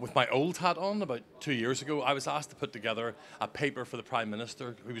with my old hat on, about 2 years ago, I was asked to put together a paper for the Prime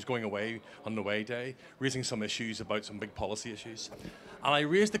Minister who was going away on the away day, raising some issues about some big policy issues. And I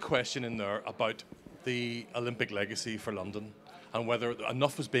raised a question in there about the Olympic legacy for London and whether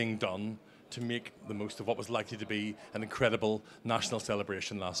enough was being done to make the most of what was likely to be an incredible national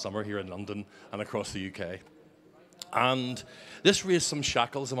celebration last summer here in London and across the UK. And this raised some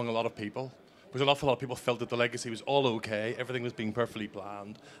shackles among a lot of people, because an awful lot of people felt that the legacy was all okay, everything was being perfectly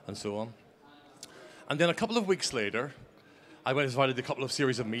planned, and so on. And then a couple of weeks later, I went invited to a couple of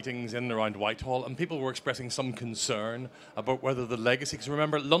series of meetings in and around Whitehall, and people were expressing some concern about whether the legacy, because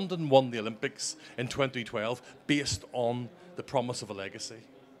remember, London won the Olympics in 2012 based on the promise of a legacy.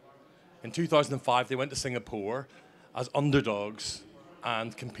 In 2005, they went to Singapore as underdogs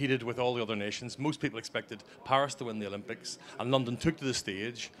and competed with all the other nations. Most people expected Paris to win the Olympics, and London took to the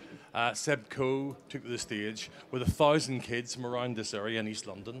stage. Seb Coe took to the stage with 1,000 kids from around this area in East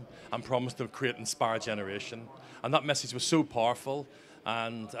London and promised to create an inspired generation. And that message was so powerful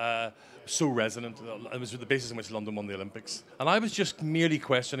and so resonant. It was the basis on which London won the Olympics. And I was just merely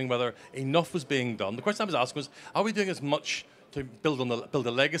questioning whether enough was being done. The question I was asking was, are we doing as much to build a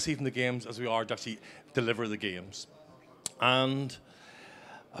legacy from the Games as we are to actually deliver the Games? And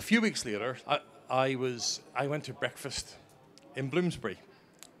a few weeks later, I went to breakfast in Bloomsbury,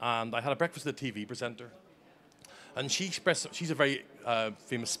 and I had a breakfast with a TV presenter. And she's a very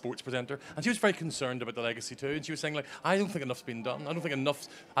famous sports presenter, and she was very concerned about the legacy too. And she was saying, like, I don't think enough's been done. I don't think enough.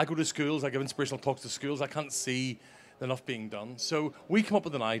 I go to schools, I give inspirational talks to schools. I can't see enough being done. So we come up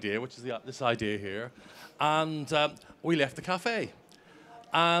with an idea, which is this idea here, and we left the cafe.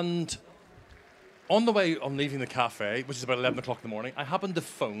 And on the way, on leaving the cafe, which is about 11 o'clock in the morning, I happened to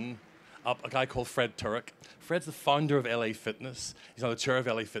phone up a guy called Fred Turek. Fred's the founder of LA Fitness. He's now the chair of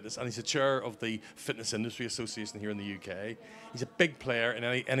LA Fitness, and he's the chair of the Fitness Industry Association here in the UK. He's a big player in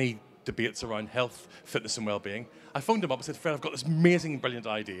any debates around health, fitness, and well-being. I phoned him up and said, Fred, I've got this amazing, brilliant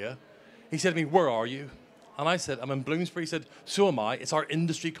idea. He said to me, where are you? And I said, I'm in Bloomsbury. He said, so am I. It's our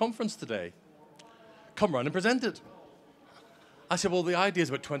industry conference today. Come round and present it. I said, well, the idea is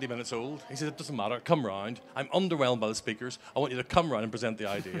about 20 minutes old. He said, it doesn't matter. Come round. I'm underwhelmed by the speakers. I want you to come round and present the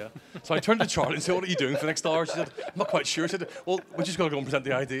idea. So I turned to Charlie and said, what are you doing for the next hour? She said, I'm not quite sure. She said, well, we're just going to go and present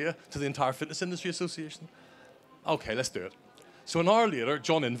the idea to the entire Fitness Industry Association. OK, let's do it. So an hour later,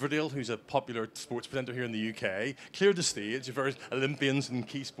 John Inverdale, who's a popular sports presenter here in the UK, cleared the stage of various Olympians and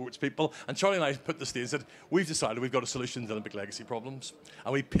key sports people. And Charlie and I put the stage and said, we've decided we've got a solution to Olympic legacy problems.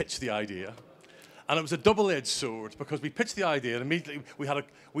 And we pitched the idea. And it was a double-edged sword, because we pitched the idea and immediately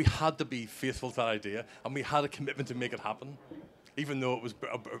we had to be faithful to that idea, and we had a commitment to make it happen, even though it was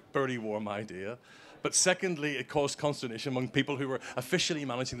a very warm idea. But secondly, it caused consternation among people who were officially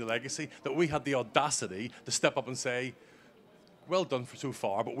managing the legacy, that we had the audacity to step up and say, well done for so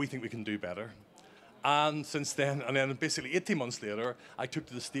far, but we think we can do better. And since then, and then basically 18 months later, I took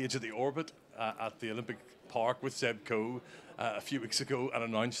to the stage at the Orbit at the Olympic Park with Seb Coe a few weeks ago and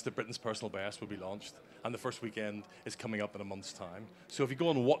announced that Britain's personal best will be launched. And the first weekend is coming up in a month's time. So if you go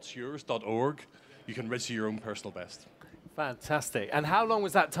on whatsyours.org, you can register your own personal best. Fantastic. And how long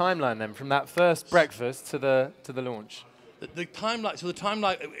was that timeline then, from that first breakfast to the launch? The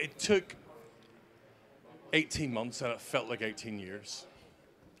timeline, it took 18 months and it felt like 18 years.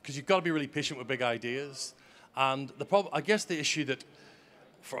 Because you've got to be really patient with big ideas. And the problem, I guess the issue that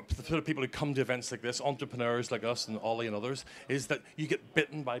for the sort of people who come to events like this, entrepreneurs like us and Ollie and others, is that you get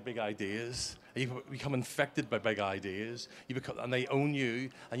bitten by big ideas. You become infected by big ideas. And they own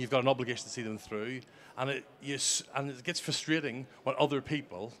you, and you've got an obligation to see them through. And it gets frustrating when other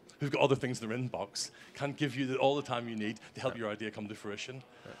people who've got other things in their inbox can't give you all the time you need to help your idea come to fruition.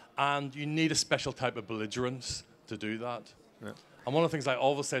 And you need a special type of belligerence to do that. And one of the things I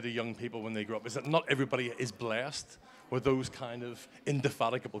always say to young people when they grow up is that not everybody is blessed with those kind of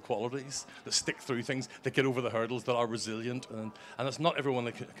indefatigable qualities that stick through things, that get over the hurdles, that are resilient. And it's not everyone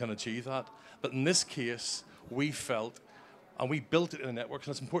that can achieve that. But in this case, we felt, and we built it in a network,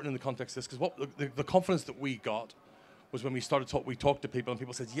 and it's important in the context of this, because the confidence that we got was when we talked to people, and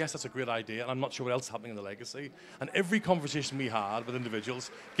people said, yes, that's a great idea, and I'm not sure what else is happening in the legacy. And every conversation we had with individuals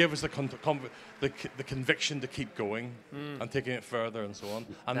gave us the conviction to keep going and taking it further and so on.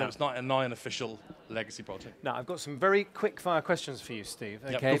 And it's now an official legacy project. Now, I've got some very quick-fire questions for you, Steve,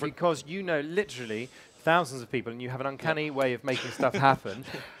 Yep, okay? Because you know literally thousands of people, and you have an uncanny way of making stuff happen.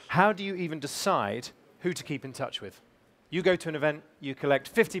 How do you even decide who to keep in touch with? You go to an event, you collect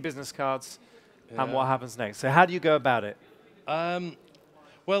 50 business cards, and what happens next? So how do you go about it?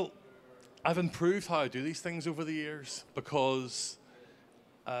 Well, I've improved how I do these things over the years, because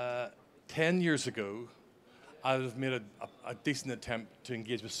 10 years ago, I've made a decent attempt to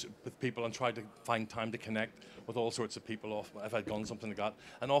engage with people and try to find time to connect with all sorts of people if I'd gone something like that.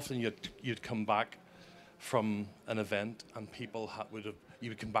 And often you'd come back from an event and people you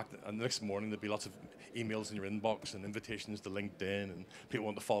would come back and the next morning there'd be lots of emails in your inbox and invitations to LinkedIn, and people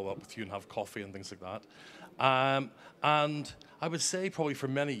want to follow up with you and have coffee and things like that. And I would say probably for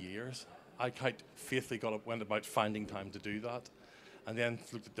many years, I quite faithfully went about finding time to do that, and then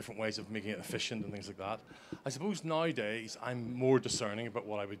looked at different ways of making it efficient and things like that. I suppose nowadays I'm more discerning about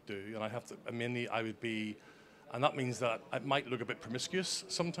what I would do, and I would be, and that means that it might look a bit promiscuous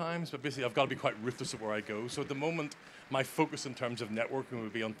sometimes, but basically I've got to be quite ruthless at where I go. So at the moment, my focus in terms of networking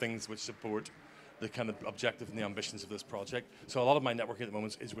would be on things which support the kind of objective and the ambitions of this project. So a lot of my networking at the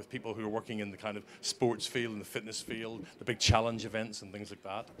moment is with people who are working in the kind of sports field and the fitness field, the big challenge events and things like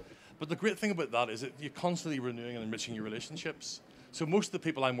that. But the great thing about that is that you're constantly renewing and enriching your relationships. So most of the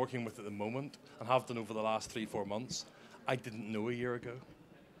people I'm working with at the moment, and have done over the last 3-4 months, I didn't know a year ago.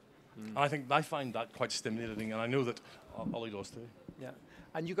 And I find that quite stimulating, and I know that Ollie does too. Yeah.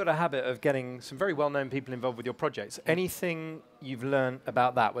 And you've got a habit of getting some very well-known people involved with your projects. Anything you've learned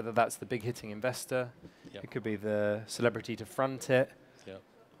about that, whether that's the big-hitting investor, it could be the celebrity to front it.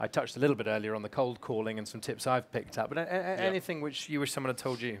 I touched a little bit earlier on the cold calling and some tips I've picked up, but anything which you wish someone had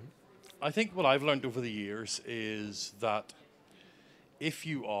told you? I think what I've learned over the years is that if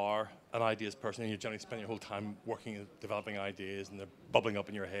you are an ideas person and you generally spend your whole time working and developing ideas and they're bubbling up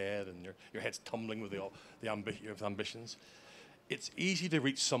in your head and your head's tumbling with your ambitions, it's easy to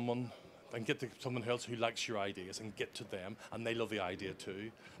reach someone and get to someone else who likes your ideas and get to them and they love the idea too.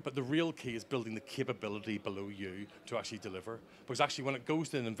 But the real key is building the capability below you to actually deliver. Because actually when it goes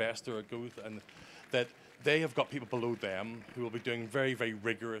to an investor, that they have got people below them who will be doing very, very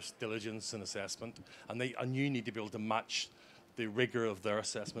rigorous diligence and assessment, and you need to be able to match the rigor of their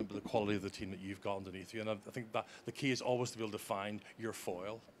assessment with the quality of the team that you've got underneath you. And I think that the key is always to be able to find your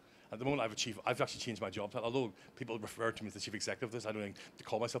foil. At the moment, I've actually changed my job title. Although people refer to me as the chief executive of this, I don't think to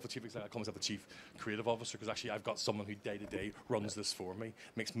call myself the chief executive. I call myself the chief creative officer, because actually I've got someone who day to day runs this for me,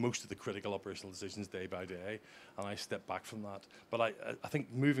 makes most of the critical operational decisions day by day, and I step back from that. But I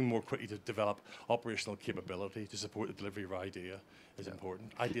think moving more quickly to develop operational capability to support the delivery of our idea is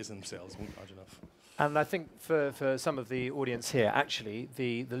important. Ideas themselves won't large enough. And I think for some of the audience here, actually,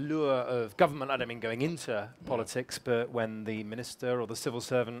 the lure of government, I don't mean going into politics, but when the minister or the civil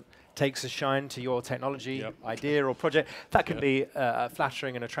servant takes a shine to your technology idea or project, that can be a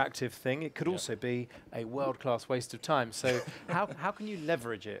flattering and attractive thing. It could also be a world-class waste of time. So how can you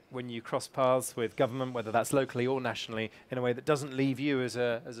leverage it when you cross paths with government, whether that's locally or nationally, in a way that doesn't leave you as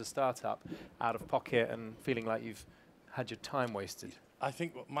a startup out of pocket and feeling like you've had your time wasted? I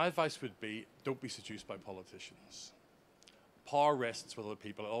think my advice would be, don't be seduced by politicians. Power rests with other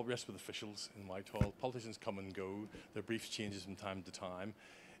people. It all rests with officials in Whitehall. Politicians come and go. Their briefs changes from time to time.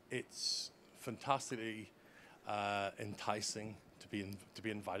 It's fantastically enticing to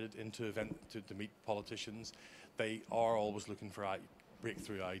be invited into event to meet politicians. They are always looking for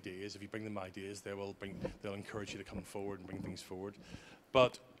breakthrough ideas. If you bring them ideas, they'll encourage you to come forward and bring things forward.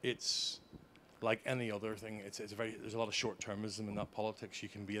 But it's like any other thing, there's a lot of short-termism in that politics. You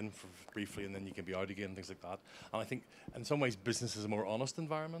can be in for briefly and then you can be out again, things like that. And I think in some ways business is a more honest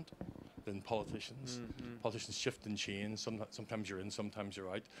environment than politicians. Politicians shift and change. Sometimes you're in, sometimes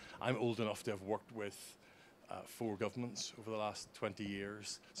you're out. I'm old enough to have worked with 4 governments over the last 20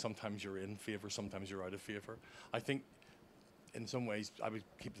 years. Sometimes you're in favour, sometimes you're out of favour. I think in some ways I would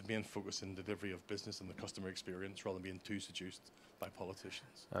keep the main focus in delivery of business and the customer experience rather than being too seduced by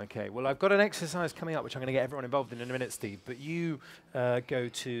politicians. Okay, well I've got an exercise coming up which I'm going to get everyone involved in a minute, Steve, but you go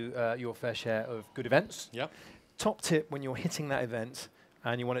to your fair share of good events. Yep. Top tip when you're hitting that event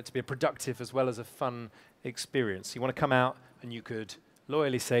and you want it to be a productive as well as a fun experience. You want to come out and you could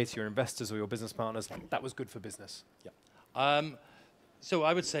loyally say to your investors or your business partners, that was good for business. Yeah. So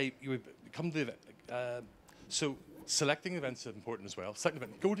I would say you would come to the event. So selecting events is important as well.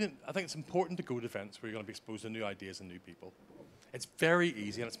 I think it's important to go to events where you're going to be exposed to new ideas and new people. It's very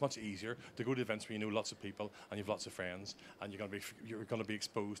easy, and it's much easier to go to events where you know lots of people and you have lots of friends, and you're going to be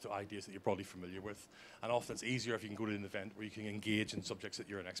exposed to ideas that you're probably familiar with. And often it's easier if you can go to an event where you can engage in subjects that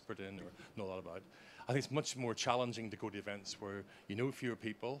you're an expert in or know a lot about. I think it's much more challenging to go to events where you know fewer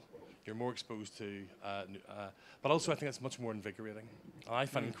people, you're more exposed to, but also I think it's much more invigorating. And I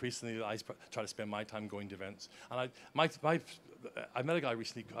find increasingly that I try to spend my time going to events. And I met a guy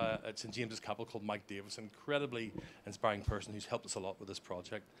recently at St James's Capital called Mike Davis, an incredibly inspiring person who's helped us a lot with this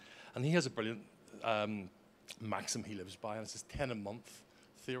project. And he has a brilliant maxim he lives by, and it's this 10 a month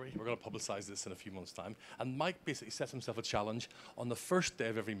theory. We're going to publicize this in a few months' time. And Mike basically sets himself a challenge on the first day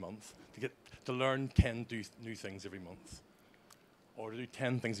of every month to learn 10 new things every month, or to do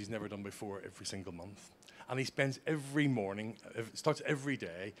 10 things he's never done before every single month. And he spends every morning, starts every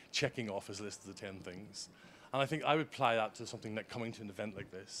day, checking off his list of the 10 things. And I think I would apply that to something like coming to an event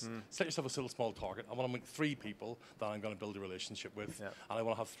like this. Set yourself a little small target. I want to make 3 people that I'm going to build a relationship with, and I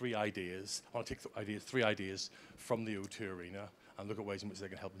want to have 3 ideas. I want to take 3 ideas from the O2 arena and look at ways in which they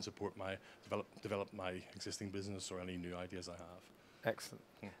can help and support develop my existing business or any new ideas I have. Excellent.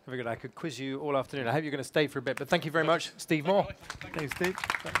 Very good. I could quiz you all afternoon. I hope you're going to stay for a bit, but thank you very much, Steve Moore. Thanks, Steve.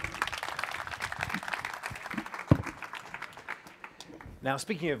 Now,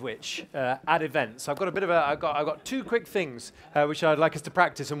 speaking of which, at events, I've got 2 quick things which I'd like us to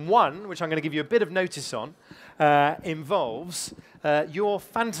practice, and one, which I'm going to give you a bit of notice on, involves your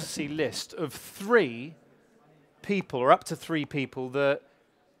fantasy list of 3 people, or up to 3 people, that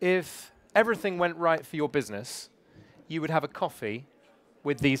if everything went right for your business, you would have a coffee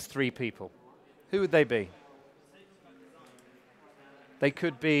with these 3 people. Who would they be? They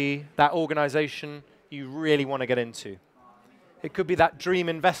could be that organization you really want to get into. It could be that dream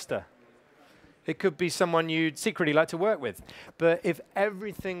investor. It could be someone you'd secretly like to work with. But if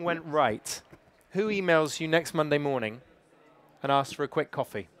everything went right, who emails you next Monday morning and asks for a quick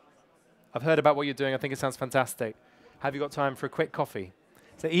coffee? I've heard about what you're doing. I think it sounds fantastic. Have you got time for a quick coffee?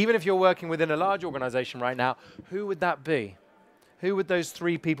 So even if you're working within a large organization right now, who would that be? Who would those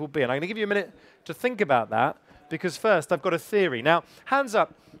 3 people be? And I'm going to give you a minute to think about that, because first I've got a theory. Now, hands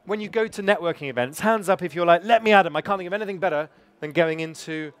up when you go to networking events. Hands up if you're like, let me, Adam, I can't think of anything better than going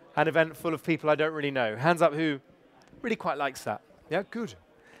into an event full of people I don't really know. Hands up who really quite likes that. Yeah, good.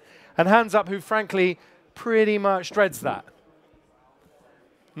 And hands up who, frankly, pretty much dreads that.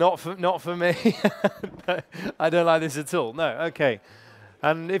 Not for me. I don't like this at all. No, okay.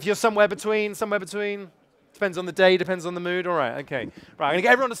 And if you're somewhere between, depends on the day, depends on the mood. All right, okay. Right, I'm going to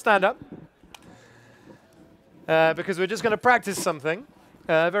get everyone to stand up because we're just going to practice something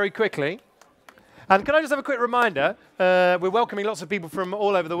very quickly. And can I just have a quick reminder? We're welcoming lots of people from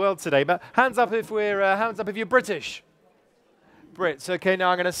all over the world today, but hands up if you're British. Brits. Okay, now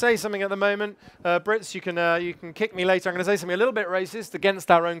I'm going to say something at the moment. Brits, you can kick me later. I'm going to say something a little bit racist against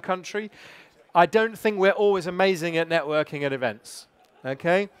our own country. I don't think we're always amazing at networking at events.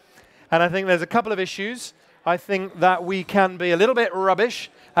 Okay? And I think there's a couple of issues. I think that we can be a little bit rubbish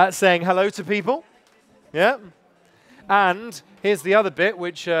at saying hello to people. Yeah? And here's the other bit,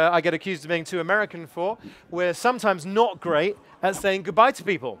 which I get accused of being too American for. We're sometimes not great at saying goodbye to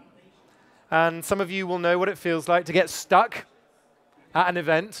people. And some of you will know what it feels like to get stuck at an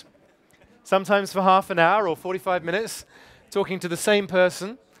event, sometimes for half an hour or 45 minutes, talking to the same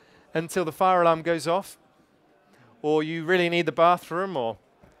person until the fire alarm goes off. or you really need the bathroom, or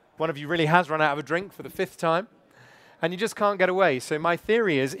one of you really has run out of a drink for the 5th time, and you just can't get away. So my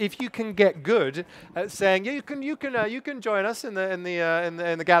theory is, if you can get good at saying, yeah, you can join us in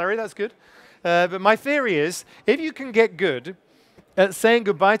the gallery. That's good. But my theory is, if you can get good at saying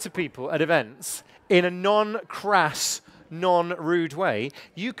goodbye to people at events in a non-crass, non-rude way,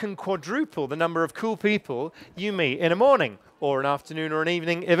 you can quadruple the number of cool people you meet in a morning or an afternoon or an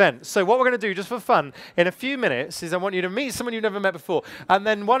evening event. So what we're going to do, just for fun, in a few minutes, is I want you to meet someone you've never met before. And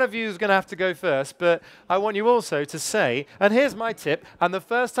then one of you is going to have to go first, but I want you also to say, and here's my tip, and the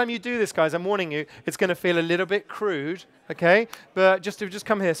first time you do this, guys, I'm warning you, it's going to feel a little bit crude, okay? But just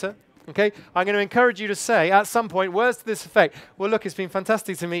come here, sir. Okay, I'm going to encourage you to say at some point words to this effect. Well, look, it's been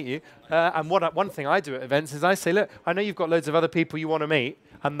fantastic to meet you. And one thing I do at events is I say, look, I know you've got loads of other people you want to meet,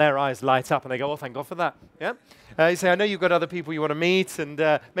 and their eyes light up and they go, oh, thank God for that. Yeah. You say, I know you've got other people you want to meet,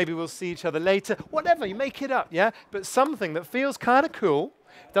 and maybe we'll see each other later. Whatever, you make it up. Yeah. But something that feels kind of cool,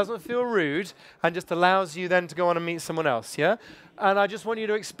 doesn't feel rude, and just allows you then to go on and meet someone else. Yeah. And I just want you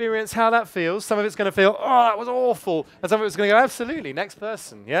to experience how that feels. Some of it's going to feel, oh, that was awful. And some of it's going to go, absolutely, next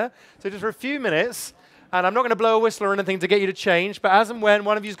person, yeah? So just for a few minutes, and I'm not going to blow a whistle or anything to get you to change, but as and when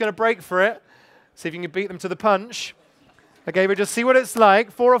one of you is going to break for it, see if you can beat them to the punch. Okay, but just see what it's like,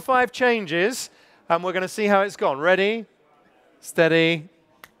 4 or 5 changes, and we're going to see how it's gone. Ready, steady,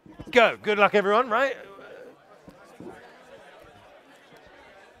 go. Good luck, everyone, right?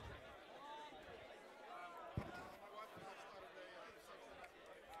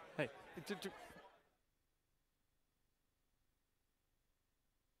 Hey.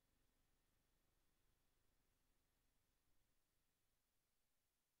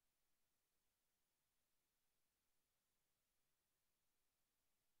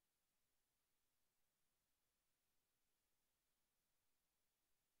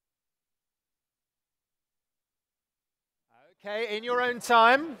 Okay, in your own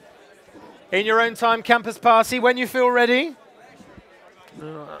time, campus party, when you feel ready.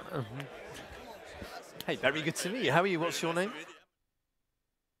 Hey, very good to meet you. How are you? What's your name?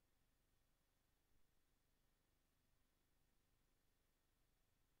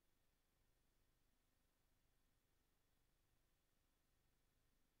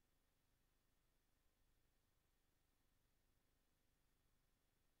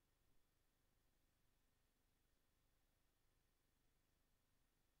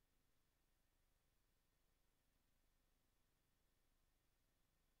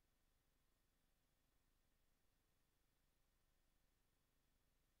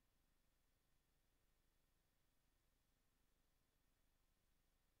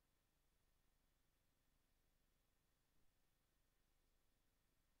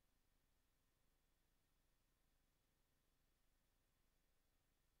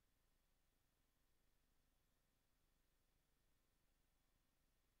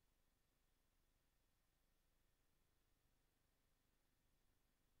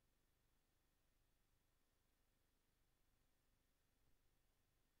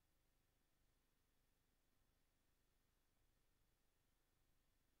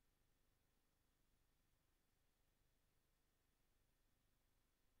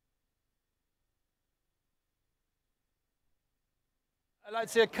 I'd like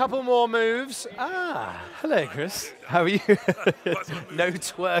to see a couple more moves. Ah, hello, Chris. How are you? No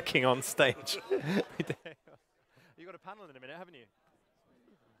twerking on stage. You've got a panel in a minute, haven't you?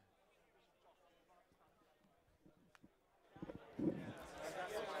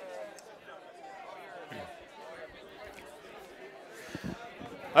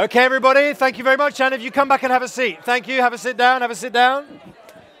 Okay, everybody, thank you very much. And if you come back and have a seat. Thank you. Have a sit down. Have a sit down.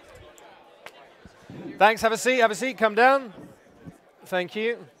 Thanks. Have a seat. Have a seat. Come down. Thank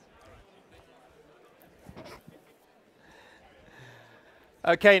you.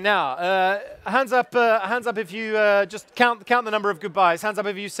 Okay, now, hands up if you just count the number of goodbyes. Hands up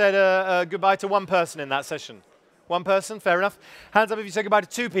if you said goodbye to one person in that session. One person, fair enough. Hands up if you said goodbye to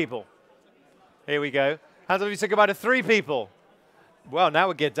 2 people. Here we go. Hands up if you said goodbye to 3 people. Well, now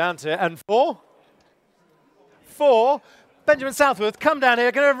we'll get down to it. And 4? 4. Benjamin Southworth, come down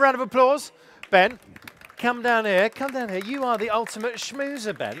here. Can I have a round of applause? Ben. Come down here, come down here. You are the ultimate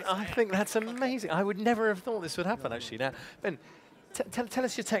schmoozer, Ben. I think that's amazing. I would never have thought this would happen, actually. Now, Ben, tell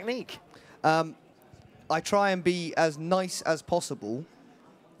us your technique. I try and be as nice as possible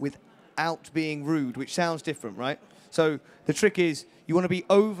without being rude, which sounds different, right? So the trick is you want to be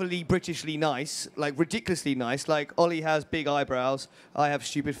overly Britishly nice, like ridiculously nice, like Ollie has big eyebrows, I have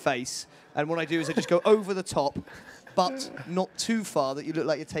stupid face. And what I do is I just go over the top but not too far that you look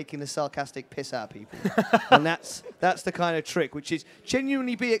like you're taking a sarcastic piss out of people. And that's the kind of trick, which is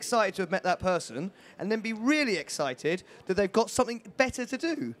genuinely be excited to have met that person and then be really excited that they've got something better to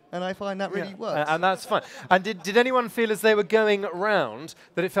do. And I find that really works. And that's fun. And did anyone feel as they were going round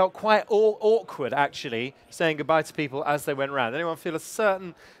that it felt quite awkward, actually, saying goodbye to people as they went round? Anyone feel a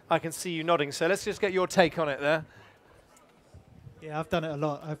certain... I can see you nodding, so let's just get your take on it there. Yeah, I've done it a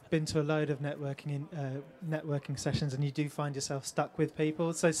lot. I've been to a load of networking sessions, and you do find yourself stuck with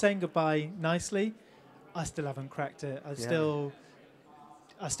people. So saying goodbye nicely, I still haven't cracked it. I still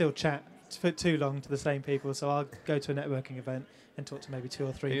chat for too long to the same people. So I'll go to a networking event and talk to maybe 2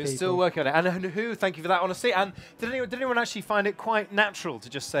 or 3 people. You're still working on it. And who? Thank you for that honesty. And did anyone actually find it quite natural to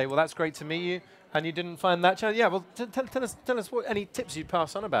just say, "Well, that's great to meet you," and you didn't find that challenge? Yeah. Well, tell us what any tips you'd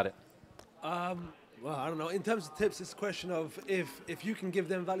pass on about it. Well, I don't know. In terms of tips, it's a question of if you can give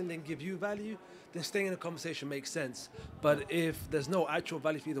them value and they give you value, then staying in a conversation makes sense. But if there's no actual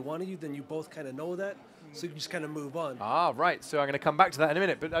value for either one of you, then you both kind of know that, so you can just kind of move on. Ah, right. So I'm going to come back to that in a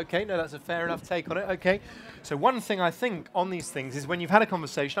minute. But OK, no, that's a fair enough take on it. OK. So one thing I think on these things is when you've had a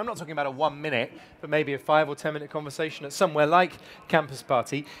conversation, I'm not talking about a 1 minute, but maybe a 5 or 10 minute conversation at somewhere like Campus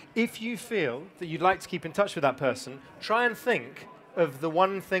Party, if you feel that you'd like to keep in touch with that person, try and think of the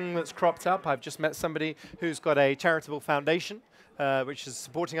one thing that's cropped up. I've just met somebody who's got a charitable foundation, which is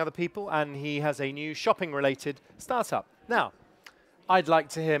supporting other people, and he has a new shopping-related startup. Now, I'd like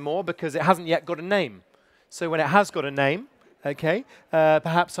to hear more because it hasn't yet got a name. So when it has got a name, okay,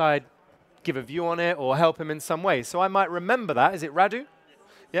 perhaps I'd give a view on it or help him in some way. So I might remember that. Is it Radu?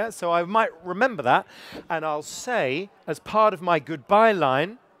 Yeah, so I might remember that, and I'll say, as part of my goodbye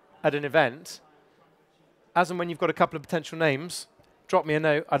line at an event, as and when you've got a couple of potential names, drop me a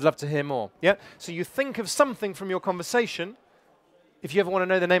note. I'd love to hear more. Yeah. So you think of something from your conversation. If you ever want to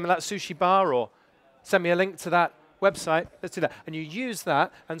know the name of that sushi bar or send me a link to that website, let's do that. And you use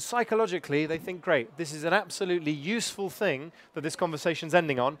that, and psychologically they think, great, this is an absolutely useful thing that this conversation's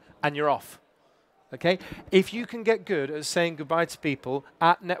ending on, and you're off. Okay? If you can get good at saying goodbye to people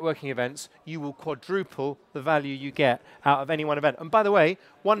at networking events, you will quadruple the value you get out of any one event. And by the way,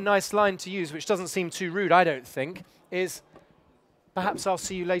 one nice line to use, which doesn't seem too rude, I don't think, is perhaps I'll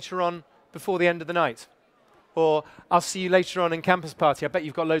see you later on before the end of the night. Or I'll see you later on in Campus Party. I bet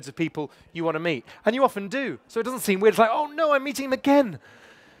you've got loads of people you want to meet. And you often do. So it doesn't seem weird. It's like, oh no, I'm meeting him again.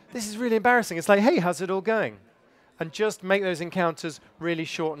 This is really embarrassing. It's like, hey, how's it all going? And just make those encounters really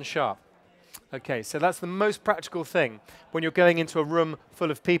short and sharp. Okay, so that's the most practical thing when you're going into a room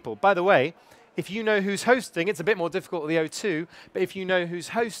full of people. By the way, if you know who's hosting, it's a bit more difficult with the O2, but if you know who's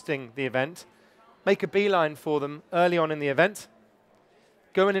hosting the event, make a beeline for them early on in the event.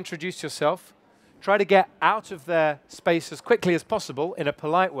 Go and introduce yourself. Try to get out of their space as quickly as possible in a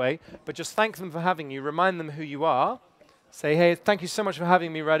polite way, but just thank them for having you. Remind them who you are. Say, hey, thank you so much for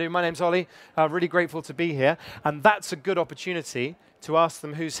having me, Radu. My name's Ollie. I'm really grateful to be here. And that's a good opportunity to ask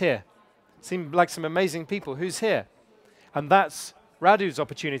them who's here. Seem like some amazing people. Who's here? And that's Radu's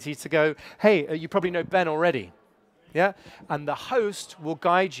opportunity to go, hey, you probably know Ben already. Yeah? And the host will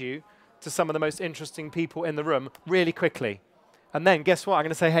guide you to some of the most interesting people in the room really quickly. And then, guess what? I'm going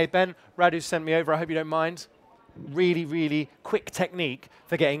to say, hey, Ben, Radu sent me over. I hope you don't mind. Really, really quick technique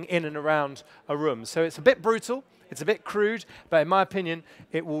for getting in and around a room. So it's a bit brutal. It's a bit crude. But in my opinion,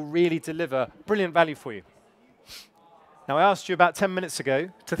 it will really deliver brilliant value for you. Now, I asked you about 10 minutes ago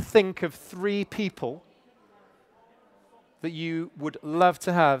to think of 3 people that you would love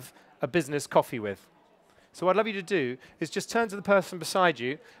to have a business coffee with. So what I'd love you to do is just turn to the person beside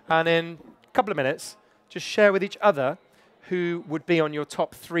you, and in a couple of minutes, just share with each other who would be on your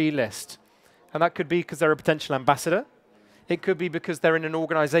top 3 list. And that could be because they're a potential ambassador. It could be because they're in an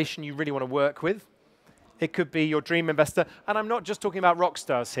organization you really want to work with. It could be your dream investor. And I'm not just talking about rock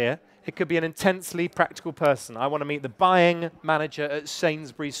stars here. It could be an intensely practical person. I want to meet the buying manager at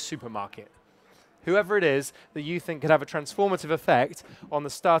Sainsbury's supermarket. Whoever it is that you think could have a transformative effect on the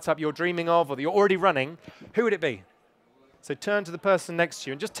startup you're dreaming of or that you're already running, who would it be? So turn to the person next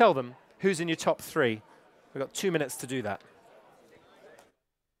to you and just tell them who's in your top 3. We've got 2 minutes to do that.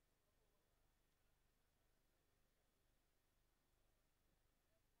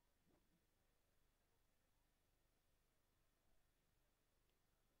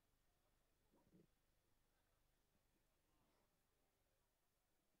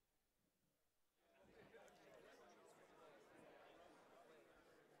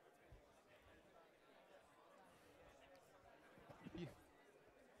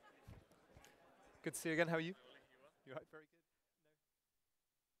 Good to see you again. How are you? You're right, very good.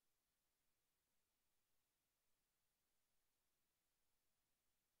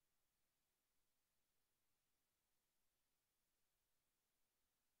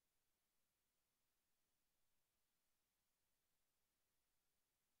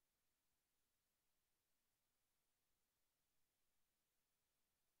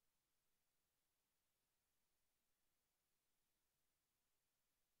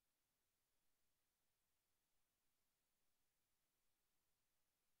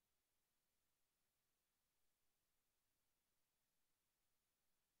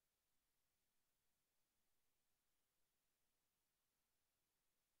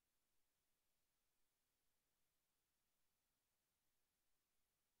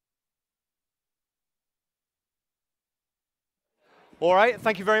 All right,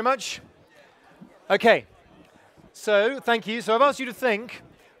 thank you very much. Okay, so thank you. So I've asked you to think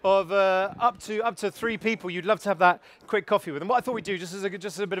of up to 3 people you'd love to have that quick coffee with. And what I thought we'd do, just as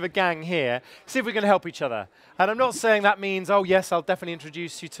a bit of a gang here, see if we can help each other. And I'm not saying that means, oh yes, I'll definitely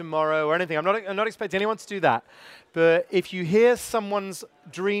introduce you tomorrow or anything. I'm not expecting anyone to do that. But if you hear someone's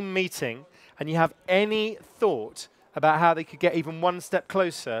dream meeting and you have any thought about how they could get even one step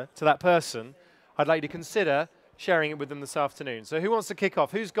closer to that person, I'd like you to consider sharing it with them this afternoon. So who wants to kick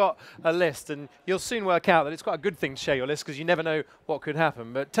off? Who's got a list? And you'll soon work out that it's quite a good thing to share your list because you never know what could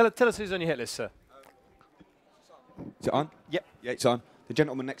happen. But tell us who's on your hit list, sir. Is it on? Yep. Yeah, it's on. The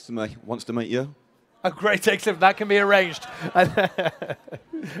gentleman next to me wants to meet you. Oh, great, excellent. That can be arranged.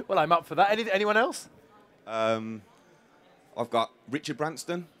 Well, I'm up for that. Anyone else? I've got Richard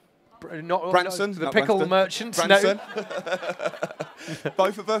Branston. Branson, the not pickle Branston. merchant. Branson. No.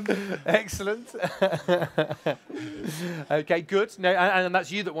 Both of them. Excellent. Okay, good. No, and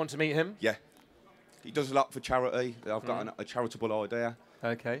that's you that want to meet him? Yeah. He does a lot for charity. I've got a charitable idea.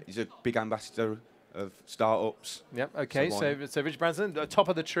 Okay. He's a big ambassador of startups. Yep, okay. So Richard Branson, top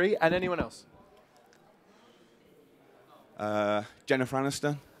of the tree. And anyone else? Jennifer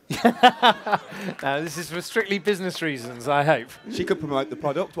Aniston. Now, this is for strictly business reasons, I hope. She could promote the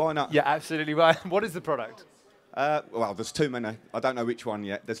product, why not? Yeah, absolutely. Right. What is the product? Well, there's too many. I don't know which one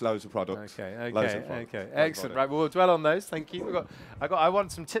yet. There's loads of products. Okay. Excellent. Right, we'll dwell on those. Thank you. I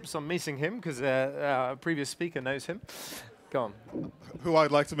want some tips on meeting him because our previous speaker knows him. Go on. Who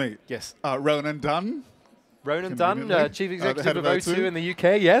I'd like to meet? Yes. Ronan Dunn. Ronan Dunn, Chief Executive of O2 in the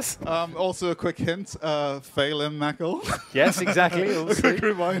UK, yes. Also a quick hint, Phelan Mackel. Yes, exactly. A quick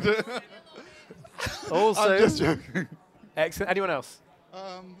reminder. Also. I'm just joking. Excellent. Anyone else?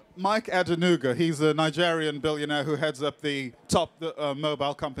 Mike Adenuga. He's a Nigerian billionaire who heads up the top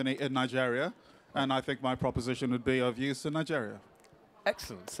mobile company in Nigeria. And I think my proposition would be of use in Nigeria.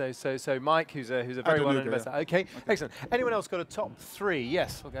 Excellent. So Mike, who's a very well-known investor. Okay, excellent. Anyone else got a top 3?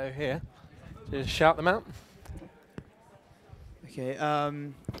 Yes, we'll go here. Just shout them out. Okay.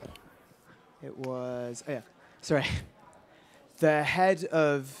 It was. Oh yeah. Sorry. The head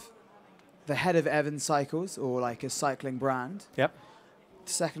of Evans Cycles, or like a cycling brand. Yep.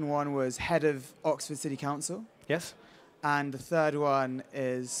 The second one was head of Oxford City Council. Yes. And the third one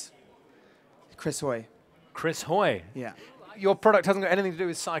is Chris Hoy. Chris Hoy. Yeah. Your product hasn't got anything to do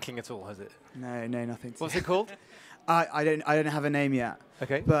with cycling at all, has it? No, nothing. What's it called? I don't have a name yet.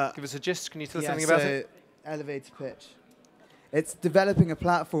 Okay. But give us a gist. Can you tell us something about it? Elevator pitch. It's developing a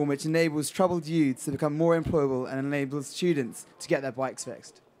platform which enables troubled youths to become more employable and enables students to get their bikes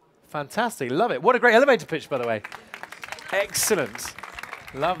fixed. Fantastic. Love it. What a great elevator pitch, by the way. Excellent.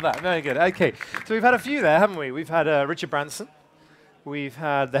 Love that. Very good. Okay. So we've had a few there, haven't we? We've had Richard Branson. We've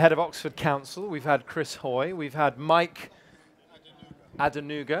had the head of Oxford Council. We've had Chris Hoy. We've had Mike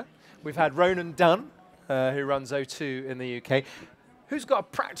Adenuga. We've had Ronan Dunn, who runs O2 in the UK. Who's got a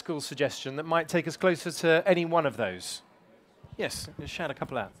practical suggestion that might take us closer to any one of those? Yes, just shout a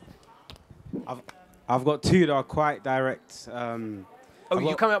couple out. I've got 2 that are quite direct. You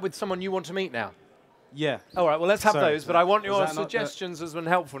come up with someone you want to meet now? Yeah. All right, well, let's have those, but I want your that not suggestions as well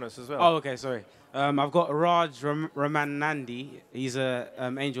helpfulness as well. Oh, okay, sorry. I've got Raj Ramanandi. He's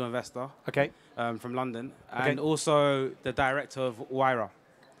an angel investor. Okay. From London. Okay. And also the director of Wyra.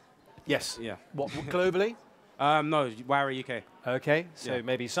 Yes. Yeah. What, globally? No, Wyra UK. Okay, so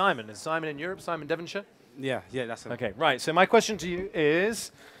maybe Simon. Is Simon in Europe? Simon Devonshire? Yeah, that's it. Okay, right. So my question to you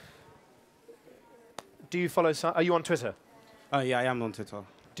is, do you follow Are you on Twitter? Oh, yeah, I am on Twitter.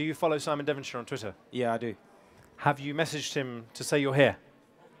 Do you follow Simon Devonshire on Twitter? Yeah, I do. Have you messaged him to say you're here?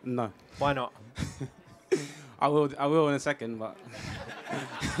 No. Why not? I will in a second, but...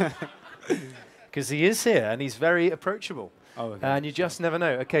 Because he is here, and he's very approachable. Oh, okay. And you just never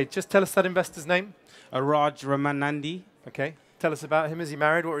know. Okay, just tell us that investor's name. Raj Ramanandi. Okay. Tell us about him. Is he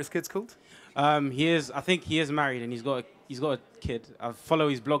married? What are his kids called? He is. I think he is married, and he's got a kid. I follow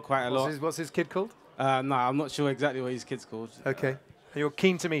his blog quite a lot. What's his kid called? No, I'm not sure exactly what his kid's called. Okay. And you're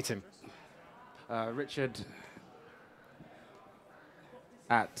keen to meet him? Richard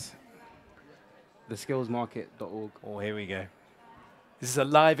at theskillsmarket.org. Oh, here we go. This is a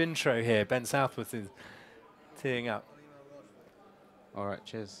live intro here. Ben Southworth is teeing up. All right,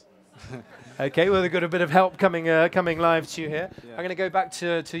 cheers. Okay, well, they've got a bit of help coming live to you here. Yeah. I'm going to go back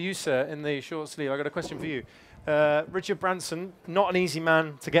to you, sir, in the short sleeve. I've got a question for you. Richard Branson, not an easy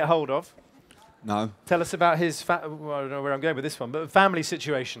man to get hold of. No. Tell us about his, well, I don't know where I'm going with this one, but family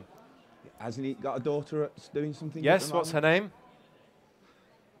situation. Hasn't he got a daughter that's doing something? Yes, what's her name?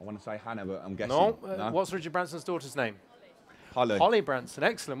 I want to say Hannah, but I'm guessing. No. What's Richard Branson's daughter's name? Holly. Holly Branson,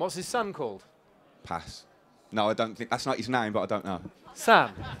 excellent. What's his son called? Pass. No, I don't think that's not his name, but I don't know.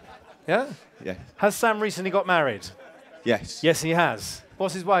 Sam. Yeah? Yeah. Has Sam recently got married? Yes. Yes, he has.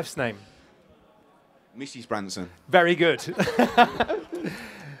 What's his wife's name? Mrs. Branson. Very good.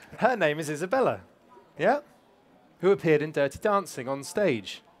 Her name is Isabella. Yeah? Who appeared in Dirty Dancing on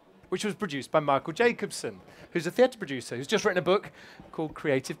stage, which was produced by Michael Jacobson, who's a theatre producer who's just written a book called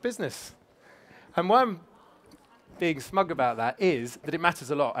Creative Business. And why I'm being smug about that is that it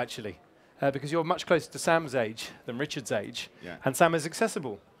matters a lot, actually, because you're much closer to Sam's age than Richard's age, Yeah. and Sam is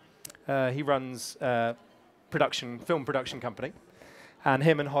accessible. He runs a film production company, and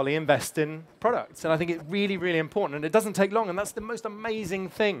him and Holly invest in products. And I think it's really, really important, and it doesn't take long, and that's the most amazing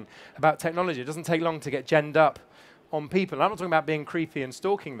thing about technology. It doesn't take long to get genned up on people. And I'm not talking about being creepy and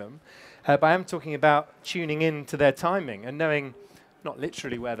stalking them, but I am talking about tuning in to their timing and knowing not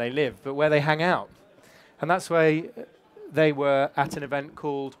literally where they live, but where they hang out. And that's why they were at an event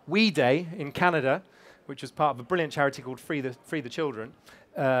called We Day in Canada, which was part of a brilliant charity called Free the Children,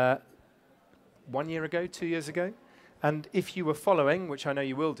 1 year ago, 2 years ago. And if you were following, which I know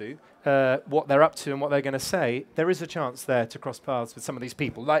you will do, what they're up to and what they're going to say, there is a chance there to cross paths with some of these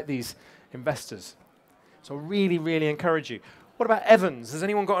people, like these investors. So I really, really encourage you. What about Evans? Has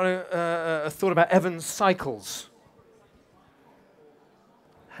anyone got a thought about Evans Cycles?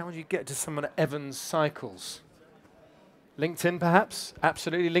 How would you get to someone at Evans Cycles? LinkedIn, perhaps?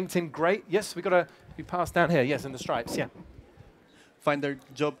 Absolutely. LinkedIn, great. Yes, we've got to be passed down here. Yes, in the stripes, yeah. Find their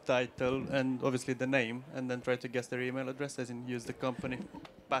job title and obviously the name, and then try to guess their email address, as in use the company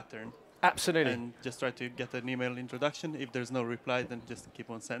pattern. Absolutely. And just try to get an email introduction. If there's no reply, then just keep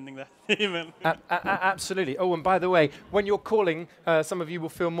on sending that email. Absolutely. Oh, and by the way, when you're calling, some of you will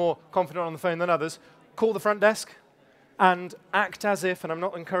feel more confident on the phone than others. Call the front desk and act as if, and I'm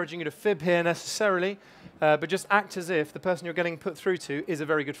not encouraging you to fib here necessarily, but just act as if the person you're getting put through to is a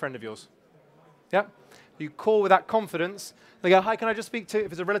very good friend of yours. Yeah? You call with that confidence. They go, hi, can I just speak to,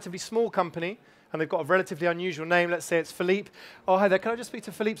 if it's a relatively small company, and they've got a relatively unusual name, let's say it's Philippe. Oh, hi there, can I just speak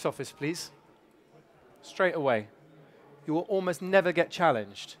to Philippe's office, please? Straight away. You will almost never get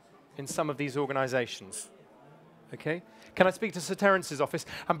challenged in some of these organizations. Okay? Can I speak to Sir Terence's office?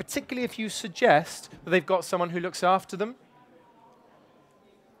 And particularly if you suggest that they've got someone who looks after them,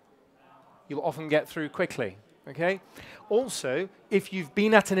 you'll often get through quickly. Okay? Also, if you've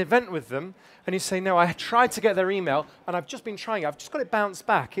been at an event with them and you say, no, I tried to get their email and I've just been trying, I've just got it bounced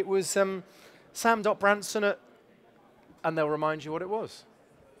back. It was Sam.Branson at, and they'll remind you what it was.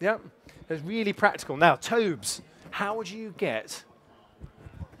 Yeah? It's really practical. Now, Tobes, how would you get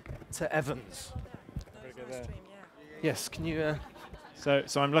to Evans? Yes, can you... So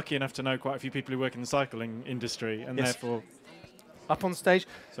I'm lucky enough to know quite a few people who work in the cycling industry, and Yes. therefore... Up on stage.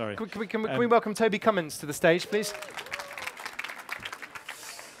 Sorry. Can we welcome Toby Cummins to the stage, please?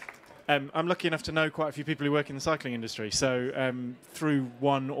 I'm lucky enough to know quite a few people who work in the cycling industry. So through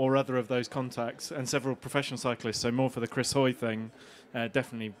one or other of those contacts and several professional cyclists, so more for the Chris Hoy thing,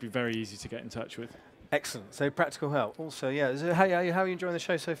 definitely be very easy to get in touch with. Excellent. So practical help. Also, yeah. So how are you enjoying the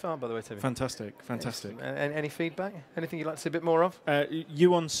show so far, by the way, Toby? Fantastic, fantastic. Any feedback? Anything you'd like to see a bit more of?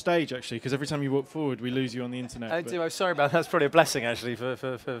 You on stage, actually, because every time you walk forward, we lose you on the internet. I do. I'm sorry about that. That's probably a blessing, actually, for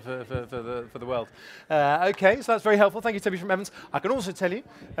the world. Okay, so that's very helpful. Thank you, Toby from Evans. I can also tell you,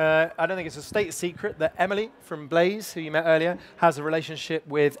 I don't think it's a state secret that Emily from Blaze, who you met earlier, has a relationship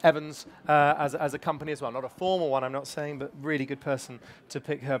with Evans as a company as well. Not a formal one, I'm not saying, but really good person to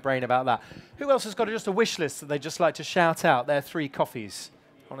pick her brain about that. Who else has got just a wish list that they'd just like to shout out? Their 3 coffees.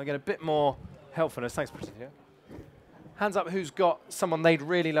 I want to get a bit more helpfulness. Thanks, Pretty. Hands up who's got someone they'd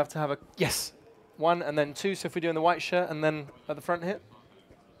really love to have a... Yes. 1 and then 2. So if we're doing the white shirt and then at the front here.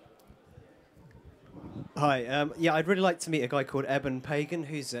 Hi. Yeah, I'd really like to meet a guy called Eben Pagan,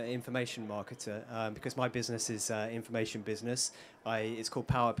 who's an information marketer, because my business is information business. It's called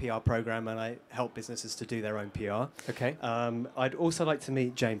Power PR Program, and I help businesses to do their own PR. Okay. I'd also like to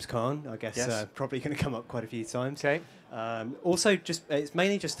meet James Kahn. I guess Yes. probably going to come up quite a few times. Okay. Also, it's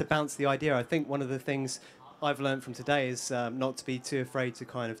mainly just to bounce the idea. I think one of the things I've learned from today is not to be too afraid to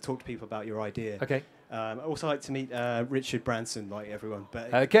kind of talk to people about your idea. Okay. I'd also like to meet Richard Branson, like everyone.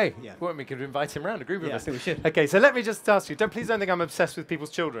 But Okay. Yeah. Well, we could invite him round, a group of Yeah, I us. think we should. Okay, so let me just ask you. Please don't think I'm obsessed with people's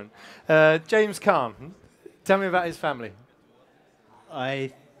children. James Kahn, tell me about his family.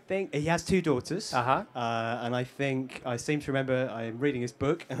 I think he has 2 daughters. Uh-huh. And I seem to remember, I'm reading his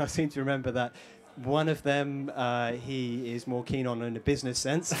book, and I seem to remember that one of them he is more keen on in a business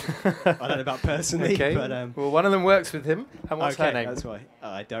sense. I don't know about personally. Okay. But, well, one of them works with him. And what's her name? That's why.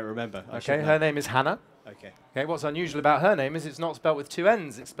 I don't remember. I Okay, should her know. name is Hannah. Okay. Okay, what's unusual about her name is it's not spelled with 2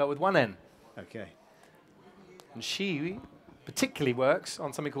 N's, it's spelled with 1 N. Okay. And she particularly works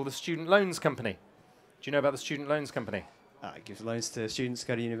on something called the Student Loans Company. you know about the student loans company? It gives loans to students to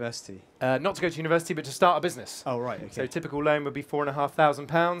go to university. Not to go to university, but to start a business. Oh, right, okay. So a typical loan would be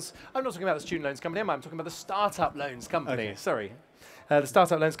 £4,500. I'm not talking about the student loans company, I'm talking about the startup loans company. Okay. Sorry. The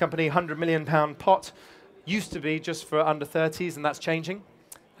startup loans company, £100 million pot, used to be just for under 30s, and that's changing.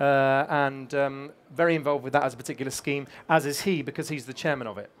 Very involved with that as a particular scheme, as is he, because he's the chairman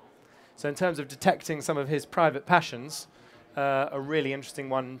of it. So in terms of detecting some of his private passions, a really interesting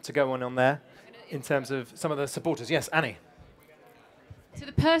one to go on there in terms of some of the supporters. Yes, Annie. To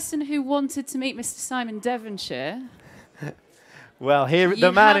the person who wanted to meet Mr. Simon Devonshire. Well, here,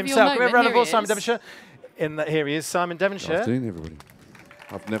 the man himself. Can we have a round of applause, Simon Devonshire? Here he is, Simon Devonshire. Good afternoon, everybody.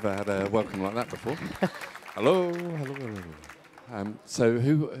 I've never had a welcome like that before. Hello, hello, hello. So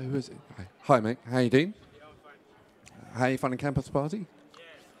who is it? Hi, mate. How you doing? How are you finding campus party?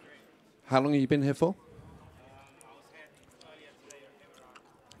 How long have you been here for?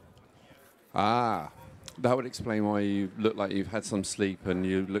 Ah, that would explain why you look like you've had some sleep and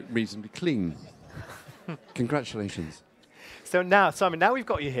you look reasonably clean. Congratulations. So now, Simon, now we've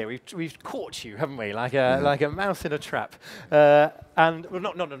got you here. We've caught you, haven't we? Like a mouse in a trap, and well,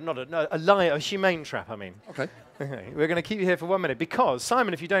 not a humane trap. I mean. Okay. We're going to keep you here for 1 minute because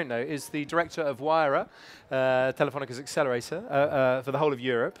Simon, if you don't know, is the director of Wira, Telefónica's accelerator for the whole of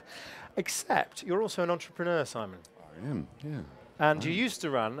Europe. Except you're also an entrepreneur, Simon. I am. Yeah. And you used to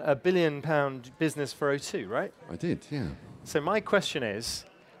run a £1 billion business for O2, right? I did. Yeah. So my question is,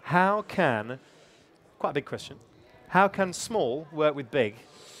 how can, quite a big question, how can small work with big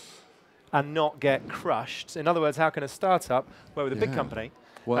and not get crushed? In other words, how can a startup work with a big company?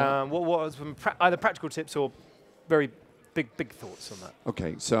 Well, what are some either practical tips or very big thoughts on that?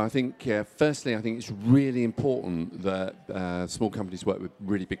 Okay, so I think, firstly, I think it's really important that small companies work with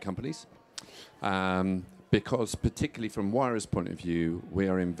really big companies. Because particularly from Wira's point of view, we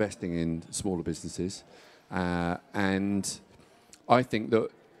are investing in smaller businesses. And I think that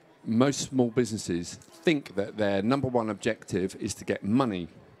most small businesses think that their number one objective is to get money.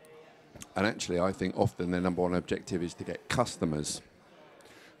 And actually, I think often their number one objective is to get customers.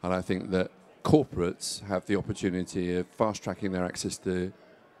 And I think that corporates have the opportunity of fast-tracking their access to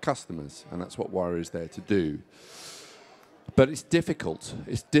customers. And that's what Wira is there to do. But it's difficult.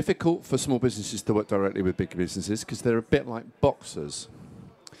 It's difficult for small businesses to work directly with big businesses because they're a bit like boxers.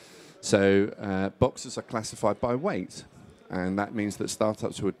 So boxers are classified by weight. And that means that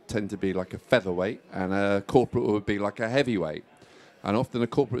startups would tend to be like a featherweight and a corporate would be like a heavyweight. And often the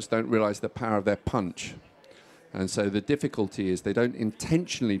corporates don't realize the power of their punch. And so the difficulty is they don't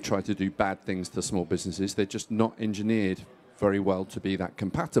intentionally try to do bad things to small businesses. They're just not engineered very well to be that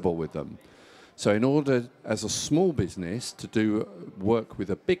compatible with them. So in order, as a small business, to do work with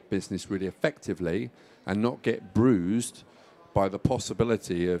a big business really effectively and not get bruised by the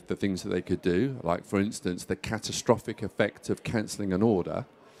possibility of the things that they could do, like, for instance, the catastrophic effect of cancelling an order,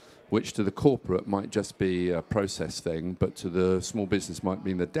 which to the corporate might just be a process thing, but to the small business might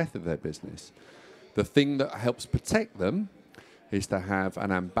mean the death of their business. The thing that helps protect them is to have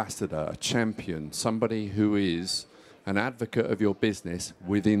an ambassador, a champion, somebody who is an advocate of your business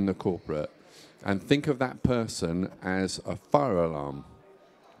within the corporate. And think of that person as a fire alarm.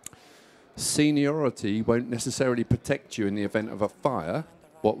 Seniority won't necessarily protect you in the event of a fire.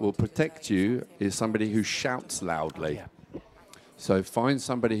 What will protect you is somebody who shouts loudly. Yeah. So find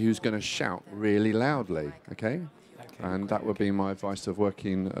somebody who's going to shout really loudly, okay? And that would be my advice of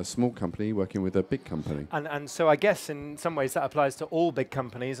working a small company, working with a big company. And so I guess in some ways that applies to all big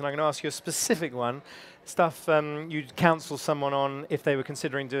companies. And I'm going to ask you a specific one. Stuff you'd counsel someone on if they were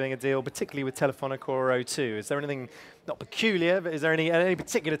considering doing a deal, particularly with Telefónica or O2. Is there anything, not peculiar, but is there any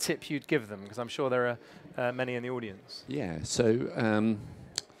particular tip you'd give them? Because I'm sure there are many in the audience. Yeah, so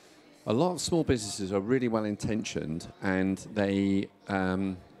a lot of small businesses are really well-intentioned and they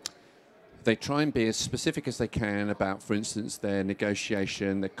try and be as specific as they can about, for instance, their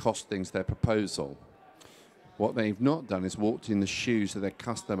negotiation, their costings, their proposal. What they've not done is walked in the shoes of their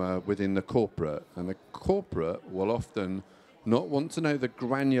customer within the corporate. And the corporate will often not want to know the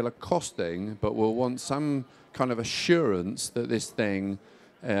granular costing, but will want some kind of assurance that this thing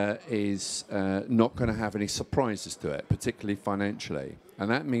is not going to have any surprises to it, particularly financially. And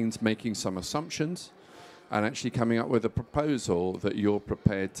that means making some assumptions and actually coming up with a proposal that you're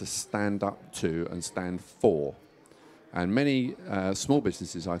prepared to stand up to and stand for. And many small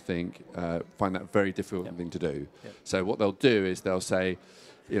businesses, I think, find that a very difficult thing to do. Yep. So what they'll do is they'll say,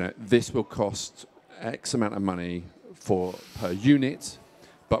 you know, this will cost X amount of money per unit,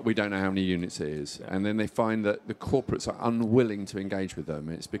 but we don't know how many units it is. Yeah. And then they find that the corporates are unwilling to engage with them.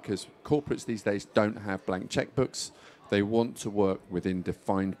 It's because corporates these days don't have blank checkbooks. They want to work within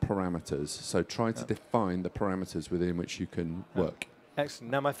defined parameters. So try to define the parameters within which you can work. Excellent.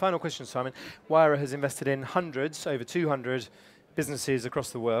 Now, my final question, Simon. Wira has invested in hundreds, over 200 businesses across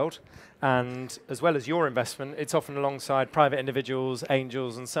the world. And as well as your investment, it's often alongside private individuals,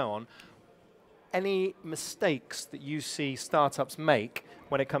 angels, and so on. Any mistakes that you see startups make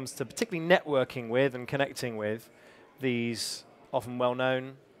when it comes to particularly networking with and connecting with these often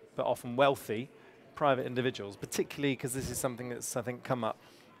well-known but often wealthy private individuals, particularly because this is something that's, I think, come up?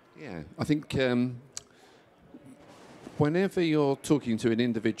 Yeah, I think whenever you're talking to an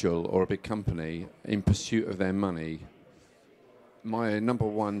individual or a big company in pursuit of their money, my number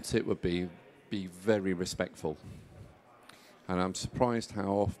one tip would be very respectful. And I'm surprised how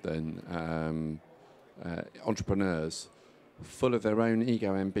often entrepreneurs, full of their own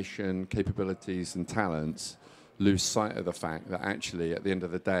ego, ambition, capabilities and talents, lose sight of the fact that actually at the end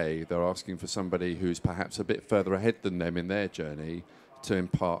of the day they're asking for somebody who's perhaps a bit further ahead than them in their journey to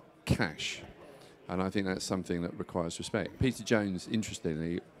impart cash. And I think that's something that requires respect. Peter Jones,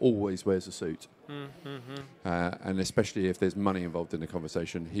 interestingly, always wears a suit. And especially if there's money involved in the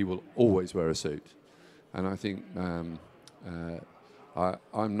conversation, he will always wear a suit. And I think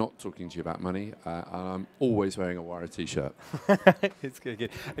I'm not talking to you about money, and I'm always wearing a Wira t-shirt. It's good.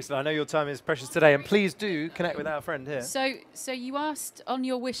 Excellent. I know your time is precious today, and please do connect with our friend here. So you asked on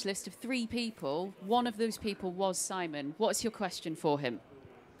your wish list of 3 people. One of those people was Simon. What's your question for him?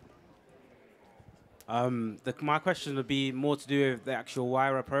 My question would be more to do with the actual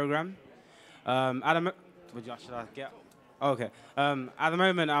Wira program. Should I get? Okay. At the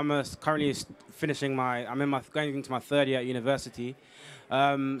moment, I'm currently finishing going into my 3rd year at university. So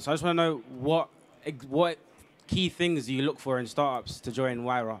I just want to know what key things do you look for in startups to join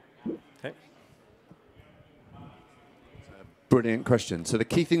Wira? Okay. Brilliant question. So the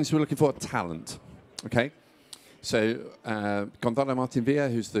key things we're looking for are talent. Okay. So Gonzalo Martin-Villa,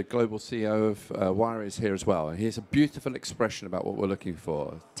 who's the global CEO of Wira, is here as well. And he has a beautiful expression about what we're looking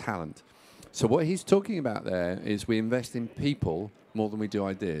for, talent. So what he's talking about there is we invest in people more than we do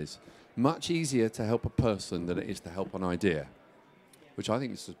ideas. Much easier to help a person than it is to help an idea, which I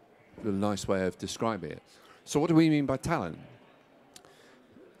think is a nice way of describing it. So what do we mean by talent?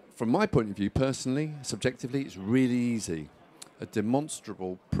 From my point of view, personally, subjectively, it's really easy. A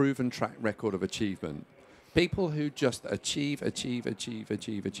demonstrable, proven track record of achievement. People who just achieve,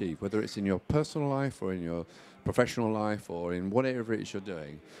 whether it's in your personal life or in your professional life or in whatever it is you're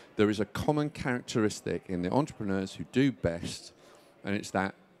doing, there is a common characteristic in the entrepreneurs who do best, and it's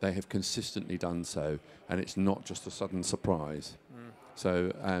that they have consistently done so, and it's not just a sudden surprise.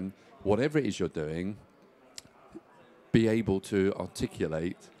 So whatever it is you're doing, be able to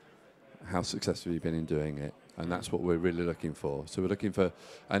articulate how successful you've been in doing it. And that's what we're really looking for. So we're looking for,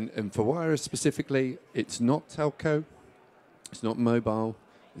 and for Wira specifically, it's not telco, it's not mobile,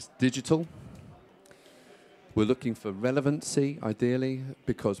 it's digital. We're looking for relevancy, ideally,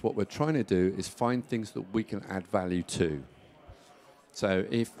 because what we're trying to do is find things that we can add value to. So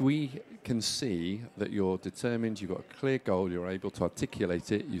if we can see that you're determined, you've got a clear goal, you're able to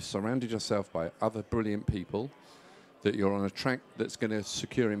articulate it, you've surrounded yourself by other brilliant people, that you're on a track that's going to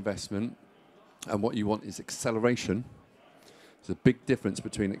secure investment, and what you want is acceleration. There's a big difference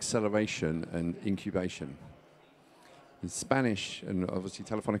between acceleration and incubation. In Spanish, and obviously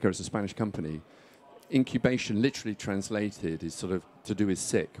Telefonica is a Spanish company, incubation literally translated is sort of to do with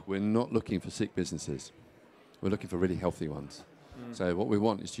sick. We're not looking for sick businesses. We're looking for really healthy ones. So what we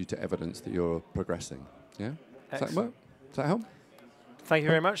want is you to evidence that you're progressing. Yeah? Does that work? Does that help? Thank you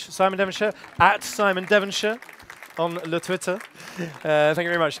very much. Simon Devonshire, at Simon Devonshire on Le Twitter. Thank you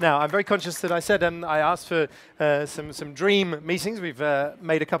very much. Now, I'm very conscious that I said I asked for some dream meetings. We've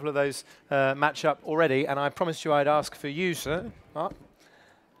made a couple of those match up already, and I promised you I'd ask for you, sir. Mark,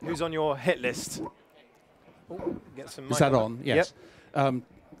 who's on your hit list? Oh, get some Is that on? Yes. Yep.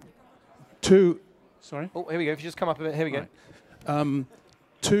 Sorry? Oh, here we go. If you just come up a bit. Here we go.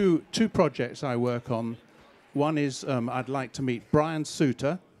 Two projects I work on. One is I'd like to meet Brian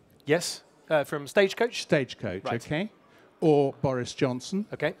Suter. Yes. From Stagecoach? Stagecoach, right. Okay. Or Boris Johnson.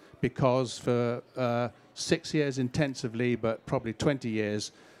 Okay. Because for 6 years intensively, but probably 20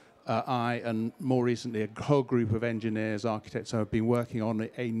 years, I and more recently a whole group of engineers, architects have been working on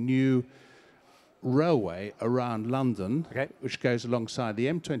a new railway around London, which goes alongside the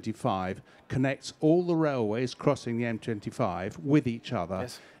M25, connects all the railways crossing the M25 with each other,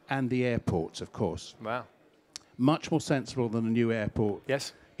 and the airports, of course. Wow. Much more sensible than a new airport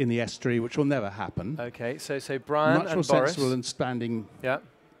in the estuary, which will never happen. Okay, so Brian much and more Boris. sensible than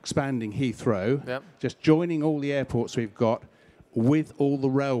expanding Heathrow. Just joining all the airports we've got, with all the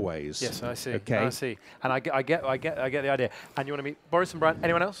railways. Yes, I see. Okay. I see. And I get the idea. And you want to meet Boris and Brian?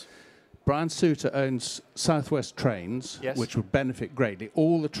 Anyone else? Brian Suter owns Southwest Trains, Yes. which would benefit greatly.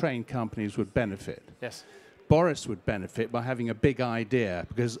 All the train companies would benefit. Yes. Boris would benefit by having a big idea,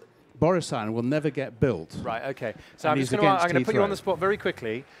 because Boris Island will never get built. Right. Okay. So And I'm he's just going against to put you on Heathrow. the spot very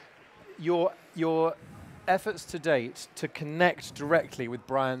quickly. Your efforts to date to connect directly with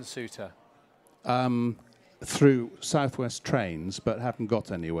Brian Suter. Through Southwest Trains, but haven't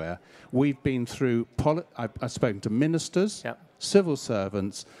got anywhere. We've been through, I've spoken to ministers, civil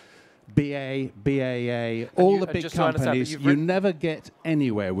servants, BA, BAA, all the big just so I understand, companies. you've You never get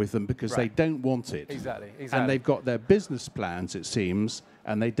anywhere with them because they Right. don't want it. Exactly. And they've got their business plans, it seems,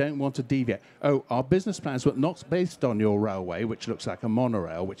 and they don't want to deviate. Oh, our business plans were not based on your railway, which looks like a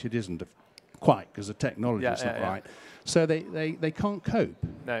monorail, which it isn't quite because the technology is not right. So they can't cope.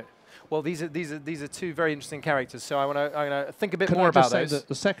 No. Well, these are two very interesting characters. So I'm gonna think a bit Can more I about just say those. that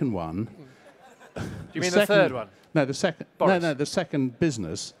the second one? Do you mean the third one? No, the second. Boris. No, the second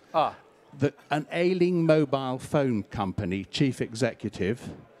business. Ah. An ailing mobile phone company chief executive,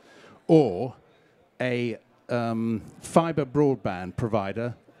 or a fibre broadband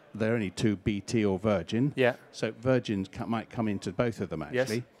provider. There are only two, BT or Virgin. Yeah. So Virgin might come into both of them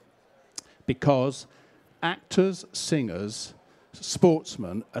actually. Yes. Because actors, singers,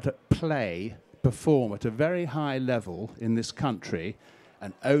 sportsmen perform at a very high level in this country,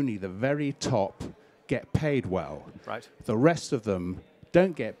 and only the very top get paid well. Right. The rest of them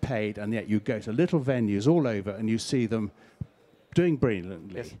don't get paid, and yet you go to little venues all over and you see them doing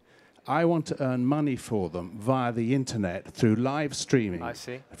brilliantly. Yes. I want to earn money for them via the internet through live streaming. I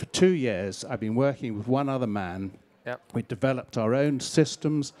see. For 2 years, I've been working with one other man. Yep. We developed our own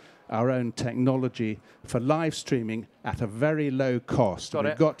systems, our own technology for live streaming at a very low cost. Got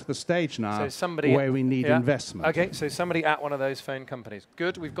We've it. got to the stage now So somebody where we need yeah. investment. Okay, so somebody at one of those phone companies.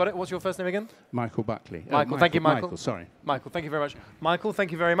 Good, we've got it. What's your first name again? Michael Buckley. Michael, thank you, Michael. Michael, sorry. Michael, thank you very much. Michael,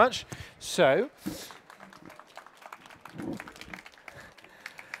 thank you very much. So,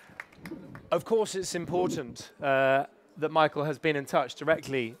 of course, it's important that Michael has been in touch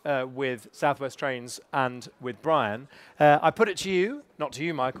directly with Southwest Trains and with Brian. I put it to you, not to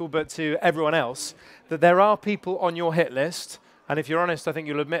you, Michael, but to everyone else, that there are people on your hit list, and if you're honest, I think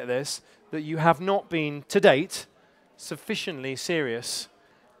you'll admit this, that you have not been, to date, sufficiently serious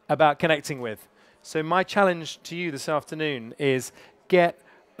about connecting with. So my challenge to you this afternoon is get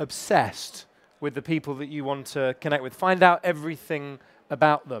obsessed with the people that you want to connect with. Find out everything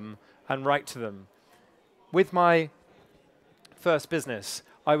about them and write to them. With my first business,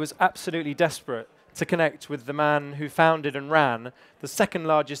 I was absolutely desperate to connect with the man who founded and ran the second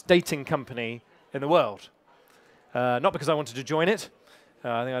largest dating company in the world. Not because I wanted to join it.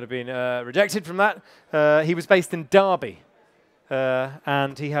 I think I'd have been rejected from that. He was based in Derby,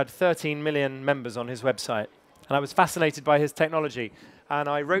 and he had 13 million members on his website. And I was fascinated by his technology. And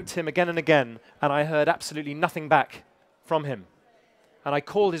I wrote to him again and again, and I heard absolutely nothing back from him. And I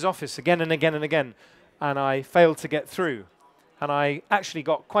called his office again and again and again, and I failed to get through. And I actually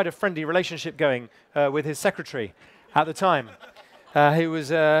got quite a friendly relationship going with his secretary at the time. He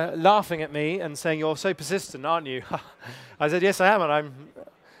was laughing at me and saying, "You're so persistent, aren't you?" I said, "Yes, I am, and I'm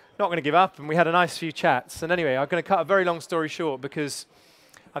not going to give up." And we had a nice few chats. And anyway, I'm going to cut a very long story short because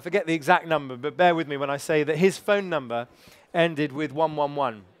I forget the exact number, but bear with me when I say that his phone number ended with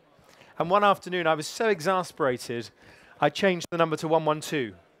 111. And one afternoon, I was so exasperated, I changed the number to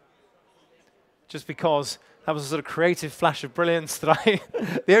 112. Just because that was a sort of creative flash of brilliance that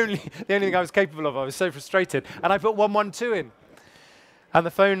the only thing I was capable of. I was so frustrated. And I put 112 in. And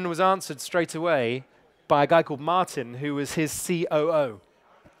the phone was answered straight away by a guy called Martin, who was his COO.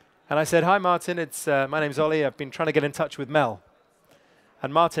 And I said, "Hi, Martin. My name's Ollie. I've been trying to get in touch with Mel."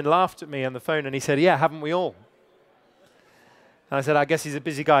 And Martin laughed at me on the phone, and he said, "Yeah, haven't we all?" And I said, "I guess he's a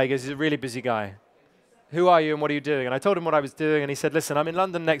busy guy." He goes, "He's a really busy guy. Who are you and what are you doing?" And I told him what I was doing, and he said, "Listen, I'm in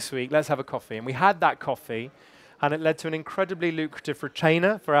London next week. Let's have a coffee." And we had that coffee, and it led to an incredibly lucrative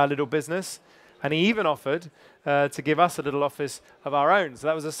retainer for our little business. And he even offered to give us a little office of our own. So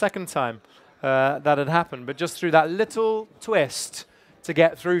that was the second time that had happened, but just through that little twist to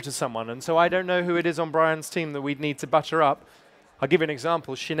get through to someone. And so I don't know who it is on Brian's team that we'd need to butter up. I'll give you an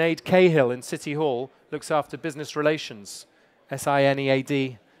example. Sinead Cahill in City Hall looks after business relations,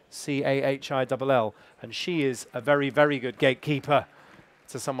 SINEAD CAHILL, and she is a very, very good gatekeeper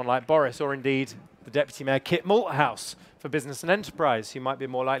to someone like Boris, or indeed the Deputy Mayor Kit Malthouse for business and enterprise, who might be a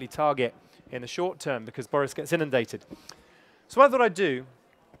more likely target in the short term because Boris gets inundated. So what I thought I'd do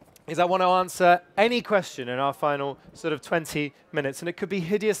is I want to answer any question in our final sort of 20 minutes, and it could be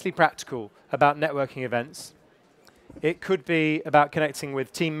hideously practical about networking events. It could be about connecting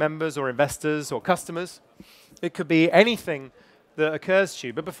with team members or investors or customers. It could be anything that occurs to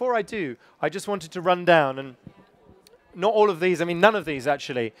you. But before I do, I just wanted to run down, and not all of these, I mean, none of these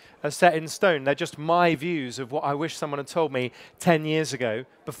actually are set in stone. They're just my views of what I wish someone had told me 10 years ago,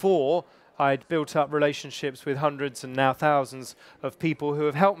 before I'd built up relationships with hundreds and now thousands of people who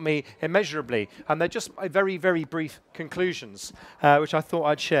have helped me immeasurably. And they're just my very, very brief conclusions, which I thought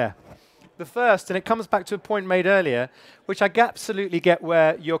I'd share. The first, and it comes back to a point made earlier, which I absolutely get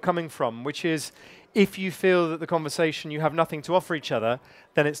where you're coming from, which is if you feel that the conversation you have nothing to offer each other,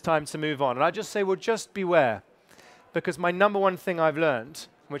 then it's time to move on. And I just say, well, just beware. Because my number one thing I've learned,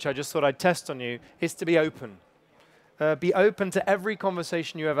 which I just thought I'd test on you, is to be open. Be open to every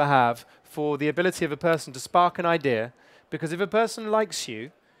conversation you ever have for the ability of a person to spark an idea, because if a person likes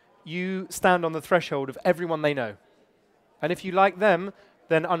you, you stand on the threshold of everyone they know. And if you like them,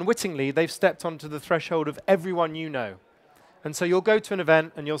 then unwittingly they've stepped onto the threshold of everyone you know. And so you'll go to an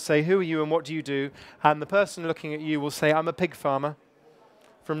event and you'll say, who are you and what do you do? And the person looking at you will say, I'm a pig farmer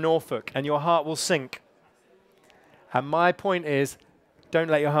from Norfolk, and your heart will sink. And my point is, don't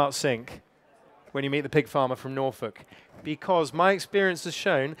let your heart sink when you meet the pig farmer from Norfolk, because my experience has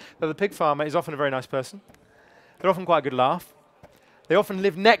shown that the pig farmer is often a very nice person. They're often quite a good laugh. They often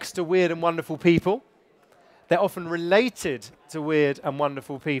live next to weird and wonderful people. They're often related to weird and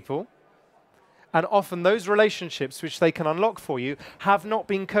wonderful people. And often those relationships which they can unlock for you have not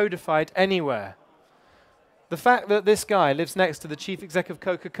been codified anywhere. The fact that this guy lives next to the chief exec of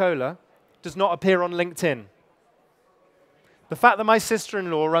Coca-Cola does not appear on LinkedIn. The fact that my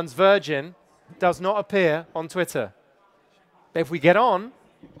sister-in-law runs Virgin does not appear on Twitter. But if we get on,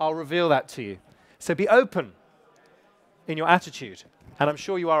 I'll reveal that to you. So be open in your attitude. And I'm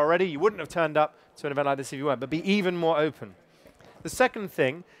sure you are already. You wouldn't have turned up to an event like this if you weren't. But be even more open. The second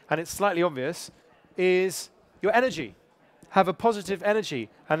thing, and it's slightly obvious, is your energy. Have a positive energy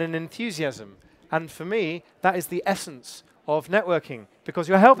and an enthusiasm. And for me, that is the essence of networking, because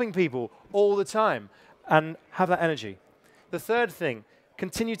you're helping people all the time, and have that energy. The third thing,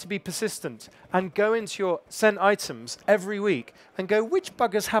 continue to be persistent and go into your sent items every week and go, which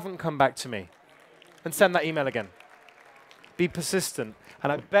buggers haven't come back to me? And send that email again. Be persistent,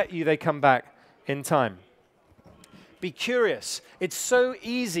 and I bet you they come back in time. Be curious. It's so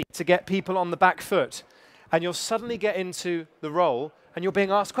easy to get people on the back foot, and you'll suddenly get into the role and you're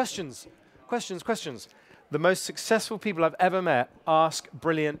being asked questions. Questions, questions. The most successful people I've ever met ask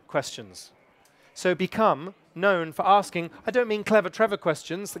brilliant questions. So become known for asking, I don't mean clever Trevor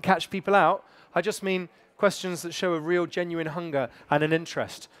questions that catch people out, I just mean questions that show a real genuine hunger and an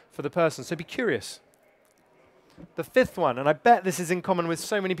interest for the person. So be curious. The fifth one, and I bet this is in common with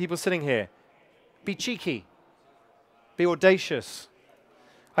so many people sitting here, be cheeky. Be audacious.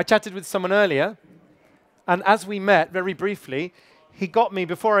 I chatted with someone earlier, and as we met very briefly, he got me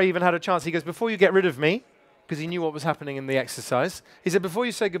before I even had a chance. He goes, before you get rid of me, because he knew what was happening in the exercise, he said, before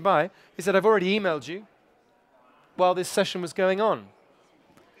you say goodbye, he said, I've already emailed you while this session was going on.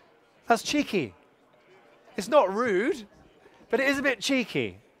 That's cheeky. It's not rude, but it is a bit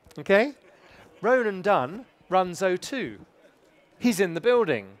cheeky, okay? Ronan Dunn runs O2. He's in the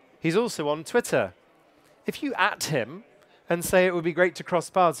building. He's also on Twitter. If you at him and say it would be great to cross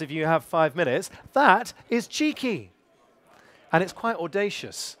paths if you have 5 minutes, that is cheeky. And it's quite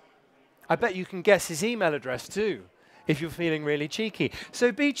audacious. I bet you can guess his email address too, if you're feeling really cheeky.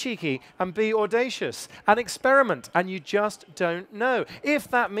 So be cheeky and be audacious and experiment, and you just don't know. If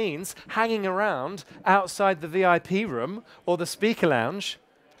that means hanging around outside the VIP room or the speaker lounge,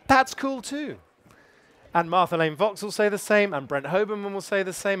 that's cool too. And Martha Lane Fox will say the same, and Brent Hoberman will say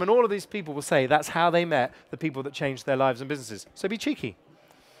the same, and all of these people will say that's how they met the people that changed their lives and businesses. So be cheeky.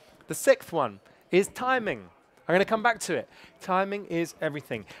 The sixth one is timing. I'm going to come back to it. Timing is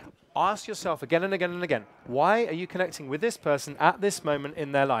everything. Ask yourself again and again and again, why are you connecting with this person at this moment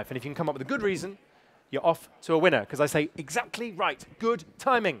in their life? And if you can come up with a good reason, you're off to a winner. Because I say, exactly right, good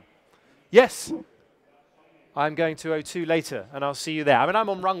timing. Yes, I'm going to O2 later, and I'll see you there. I mean, I'm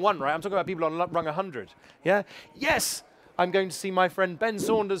on rung 1, right? I'm talking about people on rung 100. Yeah? Yes, I'm going to see my friend Ben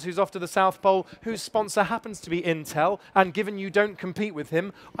Saunders, who's off to the South Pole, whose sponsor happens to be Intel, and given you don't compete with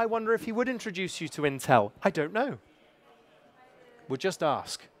him, I wonder if he would introduce you to Intel. I don't know. We'll just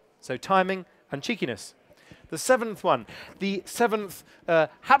ask. So timing and cheekiness. The seventh one, the seventh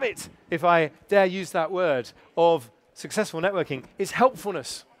habit, if I dare use that word, of successful networking is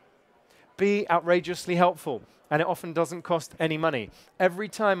helpfulness. Be outrageously helpful, and it often doesn't cost any money. Every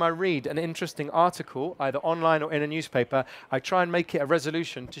time I read an interesting article, either online or in a newspaper, I try and make it a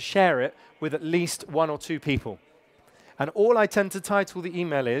resolution to share it with at least 1 or 2 people. And all I tend to title the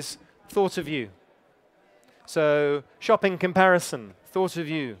email is, Thought of You. So shopping comparison, thought of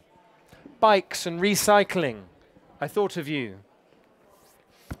you. Bikes and recycling, I thought of you.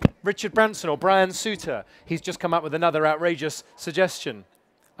 Richard Branson or Brian Suter, he's just come up with another outrageous suggestion.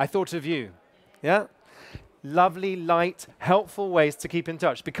 I thought of you. Yeah? Lovely, light, helpful ways to keep in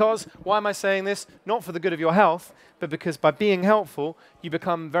touch. Because, why am I saying this? Not for the good of your health, but because by being helpful, you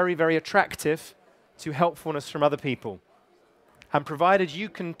become very, very attractive to helpfulness from other people. And provided you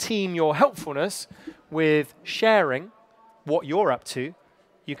can team your helpfulness with sharing what you're up to,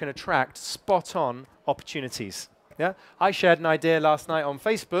 you can attract spot-on opportunities. Yeah? I shared an idea last night on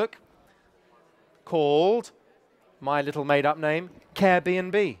Facebook called, my little made-up name,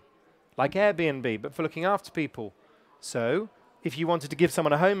 Carebnb. Like Airbnb, but for looking after people. So, if you wanted to give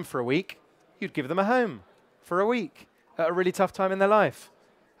someone a home for a week, you'd give them a home for a week at a really tough time in their life.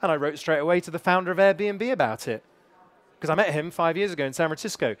 And I wrote straight away to the founder of Airbnb about it. Because I met him 5 years ago in San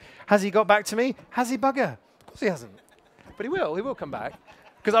Francisco. Has he got back to me? Has he, bugger? Of course he hasn't. But he will come back.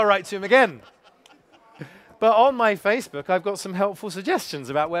 Because I'll write to him again. But on my Facebook, I've got some helpful suggestions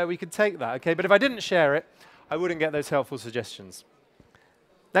about where we could take that, okay? But if I didn't share it, I wouldn't get those helpful suggestions.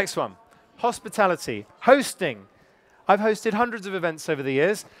 Next one, hospitality, hosting. I've hosted hundreds of events over the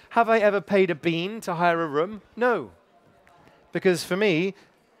years. Have I ever paid a bean to hire a room? No. Because for me,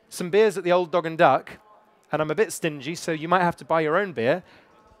 some beers at the Old Dog and Duck, and I'm a bit stingy, so you might have to buy your own beer,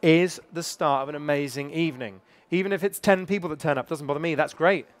 is the start of an amazing evening. Even if it's 10 people that turn up, doesn't bother me, that's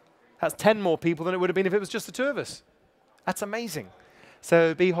great. That's 10 more people than it would have been if it was just the two of us. That's amazing.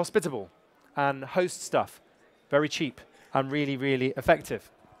 So be hospitable and host stuff. Very cheap and really, really effective.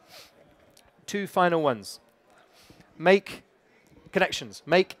 Two final ones. Make connections,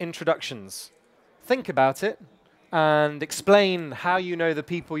 make introductions. Think about it and explain how you know the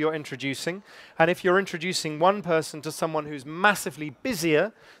people you're introducing. And if you're introducing one person to someone who's massively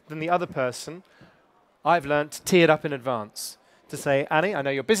busier than the other person, I've learned to tee it up in advance. To say, Annie, I know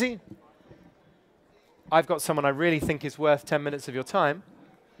you're busy. I've got someone I really think is worth 10 minutes of your time.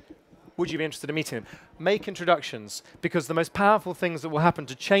 Would you be interested in meeting them? Make introductions, because the most powerful things that will happen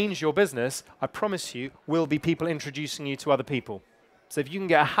to change your business, I promise you, will be people introducing you to other people. So if you can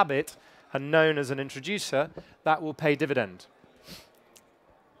get a habit and known as an introducer, that will pay dividend.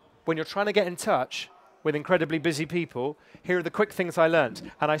 When you're trying to get in touch with incredibly busy people, here are the quick things I learned,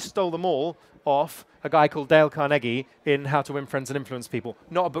 and I stole them all off a guy called Dale Carnegie in How to Win Friends and Influence People.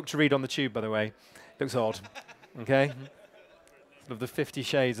 Not a book to read on the tube, by the way. Looks odd. Okay? Of the 50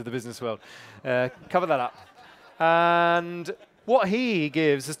 shades of the business world. Cover that up. And what he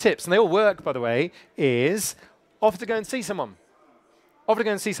gives as tips, and they all work, by the way, is offer to go and see someone. Offer to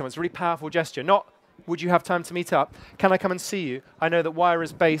go and see someone. It's a really powerful gesture. Not, would you have time to meet up? Can I come and see you? I know that Wire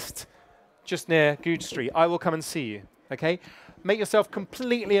is based just near Goode Street. I will come and see you. Okay? Make yourself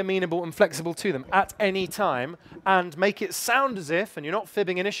completely amenable and flexible to them at any time, and make it sound as if, and you're not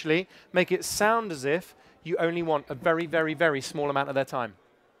fibbing initially, make it sound as if you only want a very, very, very small amount of their time.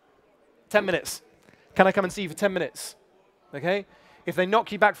 10 minutes. Can I come and see you for 10 minutes? Okay? If they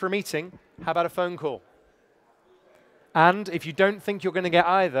knock you back for a meeting, how about a phone call? And if you don't think you're going to get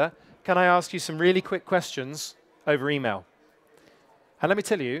either, can I ask you some really quick questions over email? And let me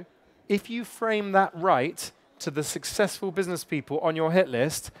tell you, if you frame that right to the successful business people on your hit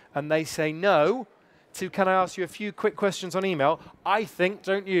list, and they say no to, can I ask you a few quick questions on email, I think,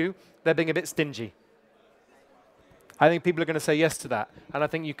 don't you, they're being a bit stingy. I think people are going to say yes to that, and I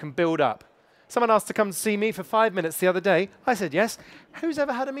think you can build up. Someone asked to come see me for 5 minutes the other day. I said yes. Who's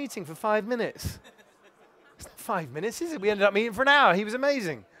ever had a meeting for 5 minutes? It's not 5 minutes, is it? We ended up meeting for an hour. He was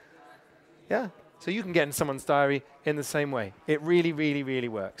amazing. Yeah? So you can get in someone's diary in the same way. It really, really, really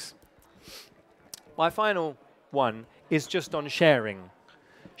works. My final one is just on sharing.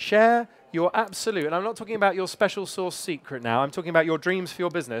 Share your absolute, and I'm not talking about your special sauce secret now, I'm talking about your dreams for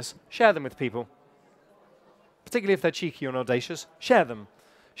your business. Share them with people. Particularly if they're cheeky and audacious, share them.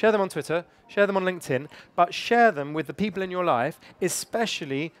 Share them on Twitter, share them on LinkedIn, but share them with the people in your life,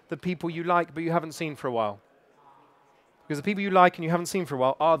 especially the people you like but you haven't seen for a while. Because the people you like and you haven't seen for a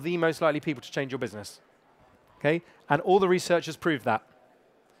while are the most likely people to change your business. Okay? And all the research has proved that.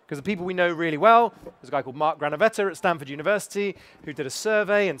 Because the people we know really well, there's a guy called Mark Granavetta at Stanford University who did a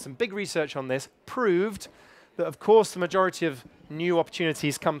survey and some big research on this, proved that, of course, the majority of new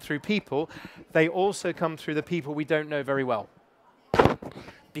opportunities come through people. They also come through the people we don't know very well.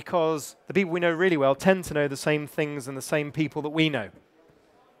 Because the people we know really well tend to know the same things and the same people that we know.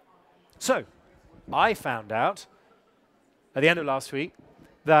 So, I found out at the end of last week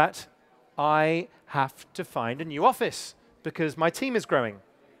that I have to find a new office because my team is growing.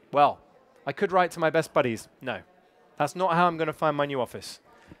 Well, I could write to my best buddies. No, that's not how I'm going to find my new office.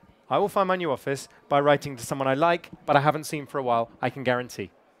 I will find my new office by writing to someone I like, but I haven't seen for a while, I can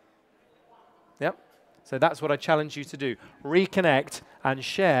guarantee. Yep. So that's what I challenge you to do. Reconnect and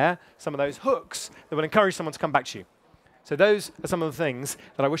share some of those hooks that will encourage someone to come back to you. So those are some of the things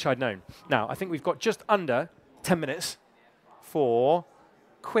that I wish I'd known. Now, I think we've got just under 10 minutes for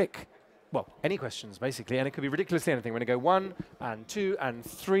quick, well, any questions, basically. And it could be ridiculously anything. We're going to go 1 and 2 and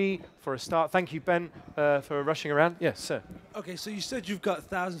 3 for a start. Thank you, Ben, for rushing around. Yes, sir. Okay, so you said you've got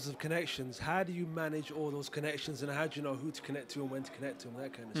thousands of connections. How do you manage all those connections, and how do you know who to connect to and when to connect to and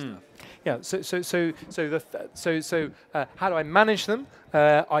that kind of stuff? Yeah, how do I manage them?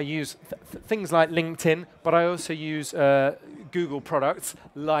 I use things like LinkedIn, but I also use Google products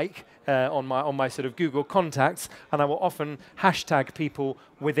like on my sort of Google contacts, and I will often hashtag people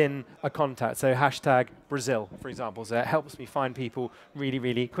within a contact. So hashtag Brazil, for example. So it helps me find people really,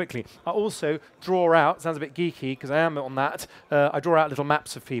 really quickly. I also draw out, sounds a bit geeky because I am on that, I draw out little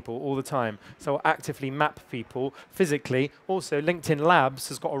maps of people all the time. So I'll actively map people physically. Also, LinkedIn Labs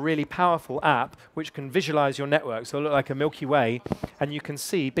has got a really powerful app which can visualize your network. So it'll look like a Milky Way, and you can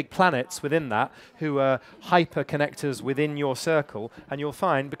see big planets within that who are hyper connectors within your circle, and you'll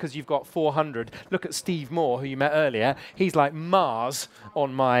find, because you've got 400, look at Steve Moore, who you met earlier, he's like Mars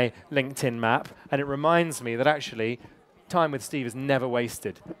on my LinkedIn map, and it reminds me that actually time with Steve is never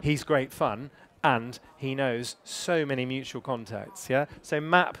wasted. He's great fun, and he knows so many mutual contacts, yeah? So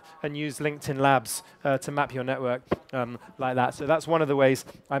map and use LinkedIn Labs to map your network like that. So that's one of the ways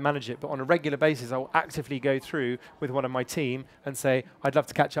I manage it. But on a regular basis, I'll actively go through with one of my team and say, I'd love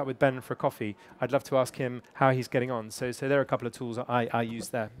to catch up with Ben for a coffee. I'd love to ask him how he's getting on. So there are a couple of tools that I use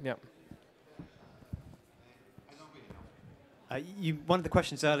there, yeah. One of the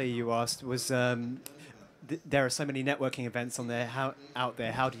questions earlier you asked was, there are so many networking events on there, out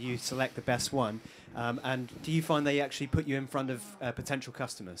there. How do you select the best one? And do you find they actually put you in front of potential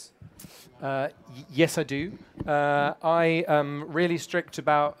customers? Yes, I do. I am really strict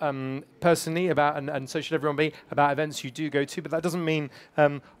about, personally, about, and so should everyone be, about events you do go to, but that doesn't mean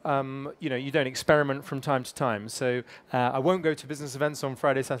you don't experiment from time to time. So I won't go to business events on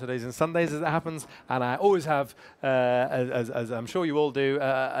Fridays, Saturdays, and Sundays as it happens, and I always have, as I'm sure you all do,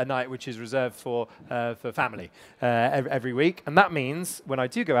 a night which is reserved for family every week. And that means when I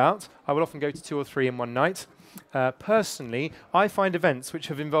do go out, I will often go to 2 or 3 in one night. Personally, I find events which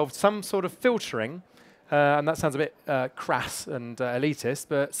have involved some sort of filtering, and that sounds a bit crass and elitist,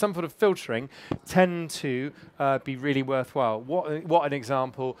 but some sort of filtering tend to be really worthwhile. What an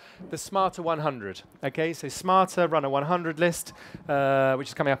example, the Smarter 100. Okay, so Smarter run a 100 list, which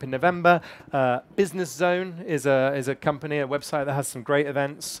is coming up in November. Business Zone is a company, a website that has some great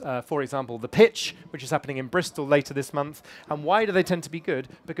events. For example, The Pitch, which is happening in Bristol later this month. And why do they tend to be good?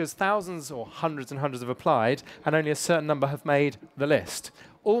 Because thousands or hundreds and hundreds have applied, and only a certain number have made the list.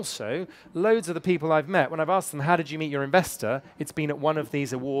 Also, loads of the people I've met, when I've asked them, how did you meet your investor, it's been at one of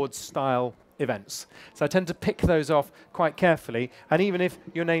these awards-style events. So I tend to pick those off quite carefully, and even if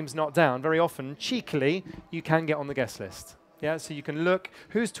your name's not down, very often, cheekily, you can get on the guest list. Yeah, so you can look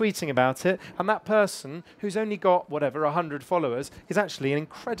who's tweeting about it, and that person who's only got, whatever, 100 followers is actually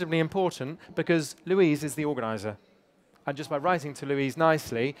incredibly important because Louise is the organizer. And just by writing to Louise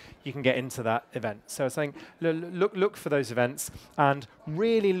nicely, you can get into that event. So it's saying, look for those events and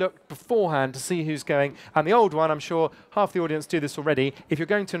really look beforehand to see who's going. And the old one, I'm sure half the audience do this already. If you're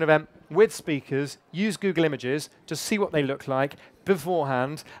going to an event with speakers, use Google Images to see what they look like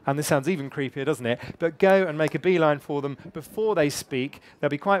beforehand. And this sounds even creepier, doesn't it? But go and make a beeline for them before they speak. They'll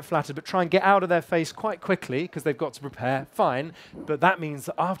be quite flattered, but try and get out of their face quite quickly because they've got to prepare. Fine. But that means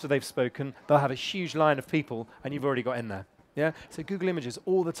that after they've spoken, they'll have a huge line of people and you've already got in there. Yeah, so Google Images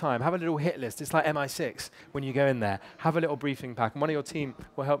all the time. Have a little hit list. It's like MI6 when you go in there. Have a little briefing pack, and one of your team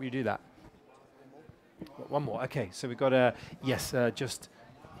will help you do that. One more. Okay, so we've got a yes, just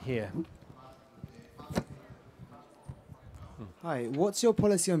here. Hi, what's your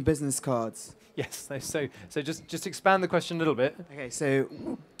policy on business cards? Yes, so just expand the question a little bit. Okay, so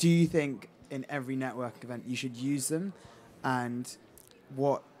do you think in every networking event you should use them, and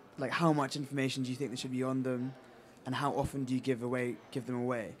how much information do you think there should be on them? And how often do you give them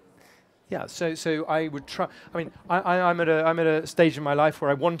away? Yeah, so I would try. I mean, I'm at a stage in my life where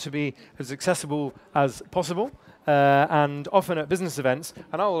I want to be as accessible as possible, and often at business events,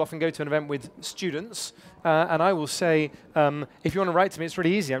 and I will often go to an event with students, and I will say, if you want to write to me, it's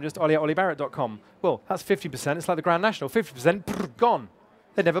really easy. I'm just ollie@olliebarrett.com. Well, that's 50%. It's like the Grand National. 50% gone.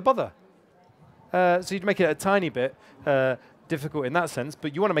 They never bother. So you'd make it a tiny bit difficult in that sense,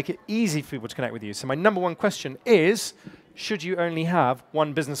 but you want to make it easy for people to connect with you. So my number one question is, should you only have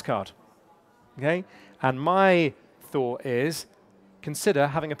one business card? Okay? And my thought is, consider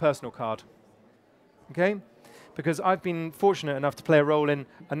having a personal card. Okay? Because I've been fortunate enough to play a role in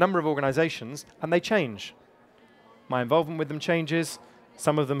a number of organizations, and they change. My involvement with them changes.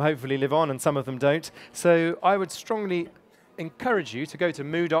 Some of them hopefully live on, and some of them don't. So I would strongly encourage you to go to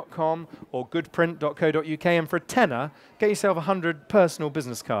moo.com or goodprint.co.uk, and for a tenner, get yourself 100 personal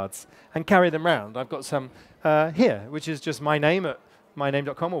business cards and carry them around. I've got some here, which is just my name at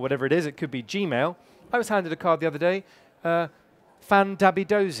myname.com or whatever it is. It could be Gmail. I was handed a card the other day,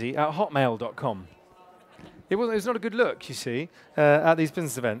 fandabbydozy@hotmail.com. It was not a good look, you see, at these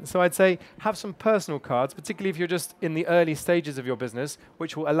business events. So I'd say have some personal cards, particularly if you're just in the early stages of your business,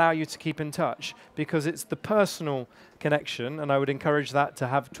 which will allow you to keep in touch, because it's the personal connection, and I would encourage that to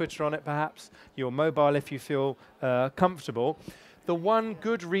have Twitter on it perhaps, your mobile if you feel comfortable. The one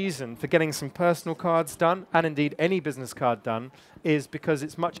good reason for getting some personal cards done, and indeed any business card done, is because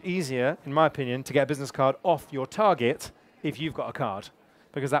it's much easier, in my opinion, to get a business card off your target if you've got a card,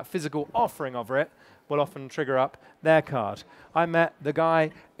 because that physical offering of it will often trigger up their card. I met the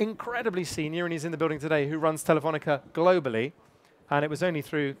guy, incredibly senior, and he's in the building today, who runs Telefonica globally, and it was only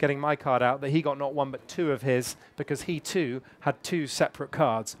through getting my card out that he got not one but two of his, because he too had two separate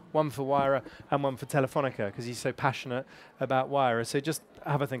cards, one for Wira and one for Telefonica, because he's so passionate about Wira. So just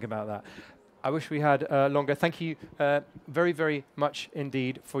have a think about that. I wish we had longer. Thank you very, very much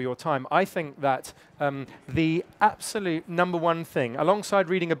indeed for your time. I think that the absolute number one thing, alongside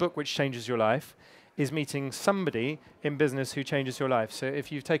reading a book which changes your life, is meeting somebody in business who changes your life. So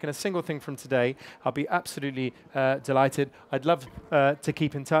if you've taken a single thing from today, I'll be absolutely delighted. I'd love to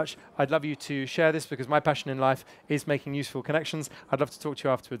keep in touch. I'd love you to share this, because my passion in life is making useful connections. I'd love to talk to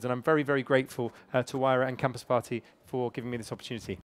you afterwards, and I'm very, very grateful to Wira and Campus Party for giving me this opportunity.